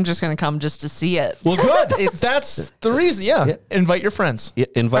like I'm just going to come just to see it. Well, good. That's the reason. Yeah. Invite your friends. Yeah,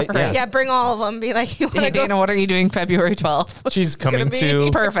 invite. Yeah. Yeah, bring all of them. Be like, you want Hey, to go? Dana, what are you doing February 12th? She's coming be to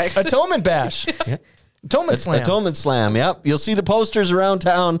perfect. Atonement Bash. Atonement Slam. Atonement Slam. Yep, you'll see the posters around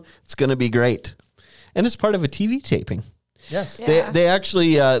town. It's going to be great, and it's part of a TV taping. Yes. Yeah. They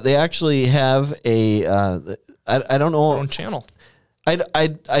actually have a. I don't know. Our own channel. I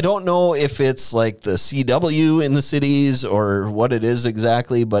don't know if it's like the CW in the cities or what it is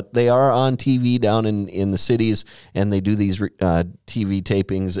exactly, but they are on TV down in the cities, and they do these TV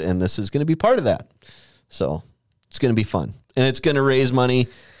tapings, and this is going to be part of that. So it's going to be fun, and it's going to raise money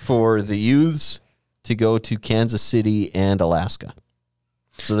for the youths to go to Kansas City and Alaska.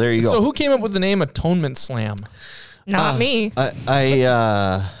 So there you go. So who came up with the name Atonement Slam? Not me.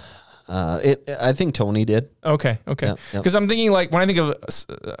 I think Tony did. Okay. Yep. Because I'm thinking like when I think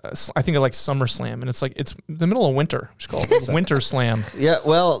of like Summer Slam, and it's like it's the middle of winter. It's called Winter Slam. Yeah,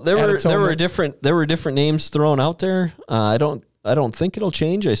 well, there At were Atonement. different names thrown out there. I don't think it'll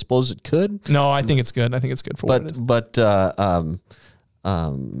change. I suppose it could. No, I think it's good. I think it's good for what it is. But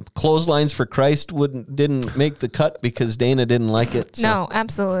Clotheslines for Christ didn't make the cut because Dana didn't like it. So, No,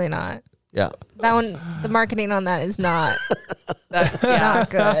 absolutely not. Yeah. That one, the marketing on that is not Yeah. not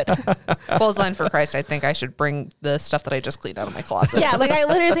good. Clothesline for Christ. I think I should bring the stuff that I just cleaned out of my closet. Yeah, like I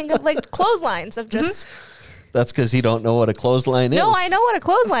literally think of like clotheslines of just. That's because you don't know what a clothesline is. No, I know what a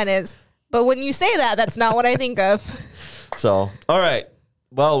clothesline is, but when you say that, that's not what I think of. So, all right.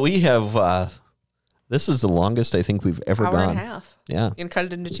 Well, we have. This is the longest I think we've ever Hour gone. and a half. Yeah. You can cut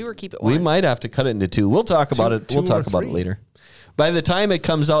it into 2 or keep it We one. might have to cut it into 2. We'll talk about it. We'll two talk or about it three. later. By the time it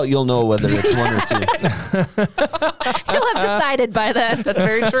comes out, you'll know whether it's 1 or 2. He'll have decided by then. That's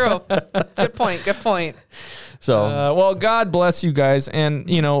very true. Good point. Good point. So, Well, God bless you guys. And,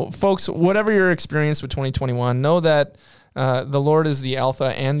 folks, whatever your experience with 2021, know that the Lord is the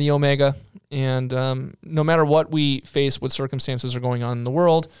Alpha and the Omega. And no matter what we face, what circumstances are going on in the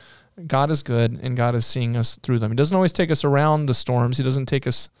world, God is good and God is seeing us through them. He doesn't always take us around the storms. He doesn't take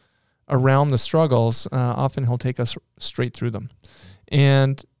us around the struggles. Often he'll take us straight through them.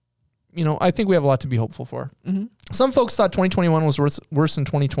 And, I think we have a lot to be hopeful for. Mm-hmm. Some folks thought 2021 was worse than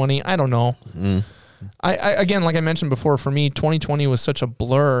 2020. I don't know. I again, like I mentioned before, for me, 2020 was such a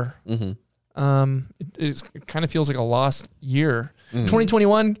blur. It kind of feels like a lost year.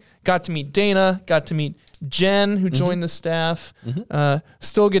 2021, got to meet Dana, got to meet Jen, who joined the staff.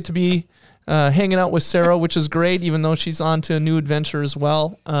 Still get to be hanging out with Sarah, which is great, even though she's on to a new adventure as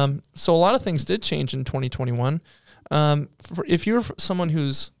well. So a lot of things did change in 2021. If you're someone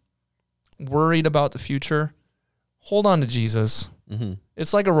who's worried about the future, hold on to Jesus.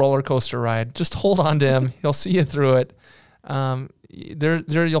 It's like a roller coaster ride. Just hold on to him. He'll see you through it.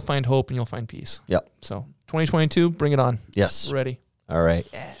 There you'll find hope and you'll find peace. Yep. So 2022, bring it on. Yes. We're ready. All right.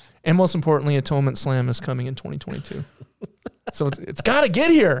 And most importantly, Atonement Slam is coming in 2022. So it's got to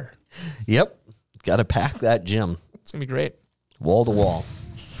get here. Yep. Got to pack that gym It's going to be great. wall to wall.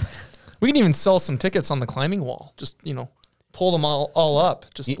 We can even sell some tickets on the climbing wall. Just, pull them all up.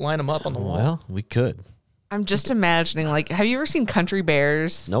 Just line them up on the wall. Well, we could. I'm just imagining, have you ever seen Country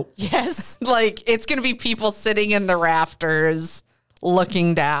Bears? Nope. Yes. It's going to be people sitting in the rafters,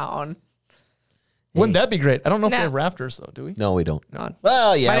 looking down. Wouldn't that be great? I don't know if we No. have rafters though. Do we? No, we don't. No.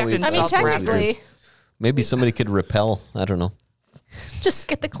 Well, yeah, Might have we. to I mean, install some technically, Maybe somebody could rappel. I don't know. just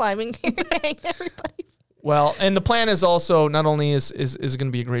get the climbing gear and hang everybody. Well, and the plan is also not only is it going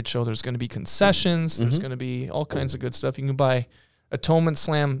to be a great show. There's going to be concessions. There's going to be all kinds of good stuff. You can buy Atonement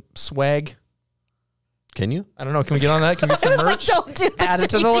Slam swag. Can you? I don't know. Can we get on that? Can we get some I was like, merch? don't do this. Add it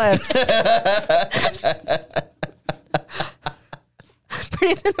to the list.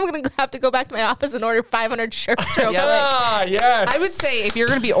 Pretty soon I'm going to have to go back to my office and order 500 shirts real quick. Ah, yes. I would say if you're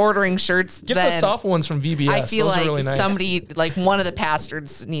going to be ordering shirts, get then the soft ones from VBS. I feel Those are like really nice. somebody, like one of the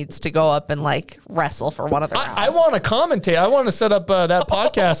pastors, needs to go up and like wrestle for one of the rounds. I want to commentate. I want to set up that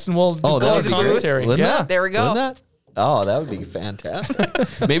podcast and we'll do that would be great. commentary. Wouldn't Yeah. that? There we go. Wouldn't that? Oh, that would be fantastic.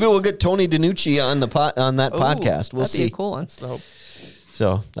 Maybe we'll get Tony DiNucci on the on that podcast. We'll That'd see. be a cool one. So,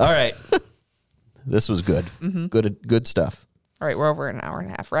 So, all right. This was good. Good stuff. All right, we're over an hour and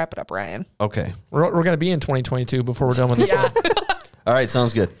a half. Wrap it up, Ryan. Okay. we're going to be in 2022 before we're done with this. Yeah. All right,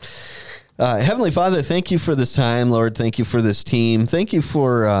 sounds good. Heavenly Father, thank you for this time, Lord. Thank you for this team. Thank you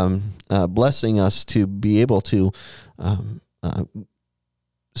for blessing us to be able to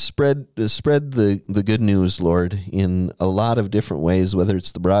spread the good news, Lord, in a lot of different ways, whether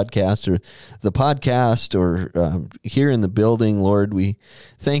it's the broadcast or the podcast or here in the building, Lord. We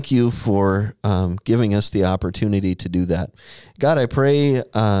thank you for giving us the opportunity to do that. God, I pray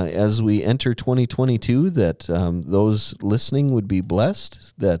as we enter 2022 that those listening would be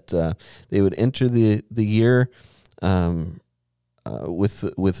blessed, that they would enter the year with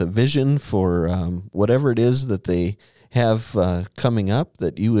a vision for whatever it is that they have coming up,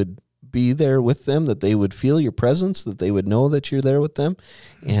 that you would be there with them, that they would feel your presence, that they would know that you're there with them.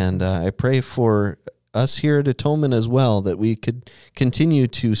 And I pray for us here at Atonement as well, that we could continue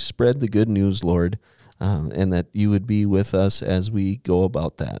to spread the good news, Lord, and that you would be with us as we go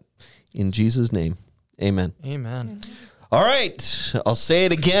about that. In Jesus' name, amen. Amen. All right, I'll say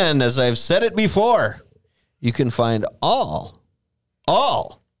it again as I've said it before. You can find all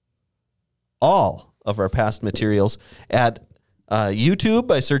of our past materials at YouTube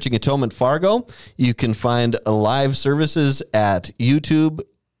by searching Atonement Fargo. You can find live services at YouTube.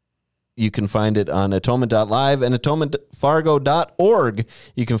 You can find it on atonement.live and atonementfargo.org.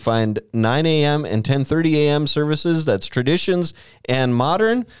 You can find 9 a.m. and 10:30 a.m. services. That's traditions and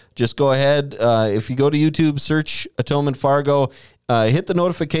modern. Just go ahead. If you go to YouTube, search Atonement Fargo. Hit the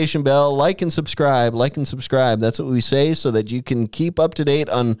notification bell, like and subscribe. That's what we say, so that you can keep up to date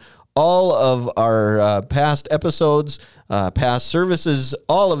on all of our past episodes, past services,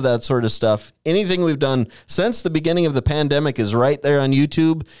 all of that sort of stuff. Anything we've done since the beginning of the pandemic is right there on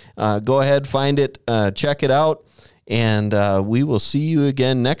YouTube. Go ahead, find it, check it out, and we will see you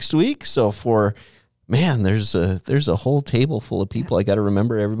again next week. So there's a whole table full of people. I got to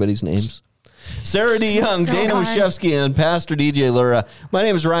remember everybody's names. Sarah D. Young, So Dana hard. Wachewski, and Pastor DJ Lura. My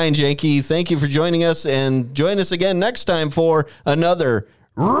name is Ryan Janke. Thank you for joining us, and join us again next time for another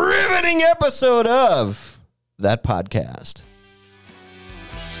riveting episode of that podcast.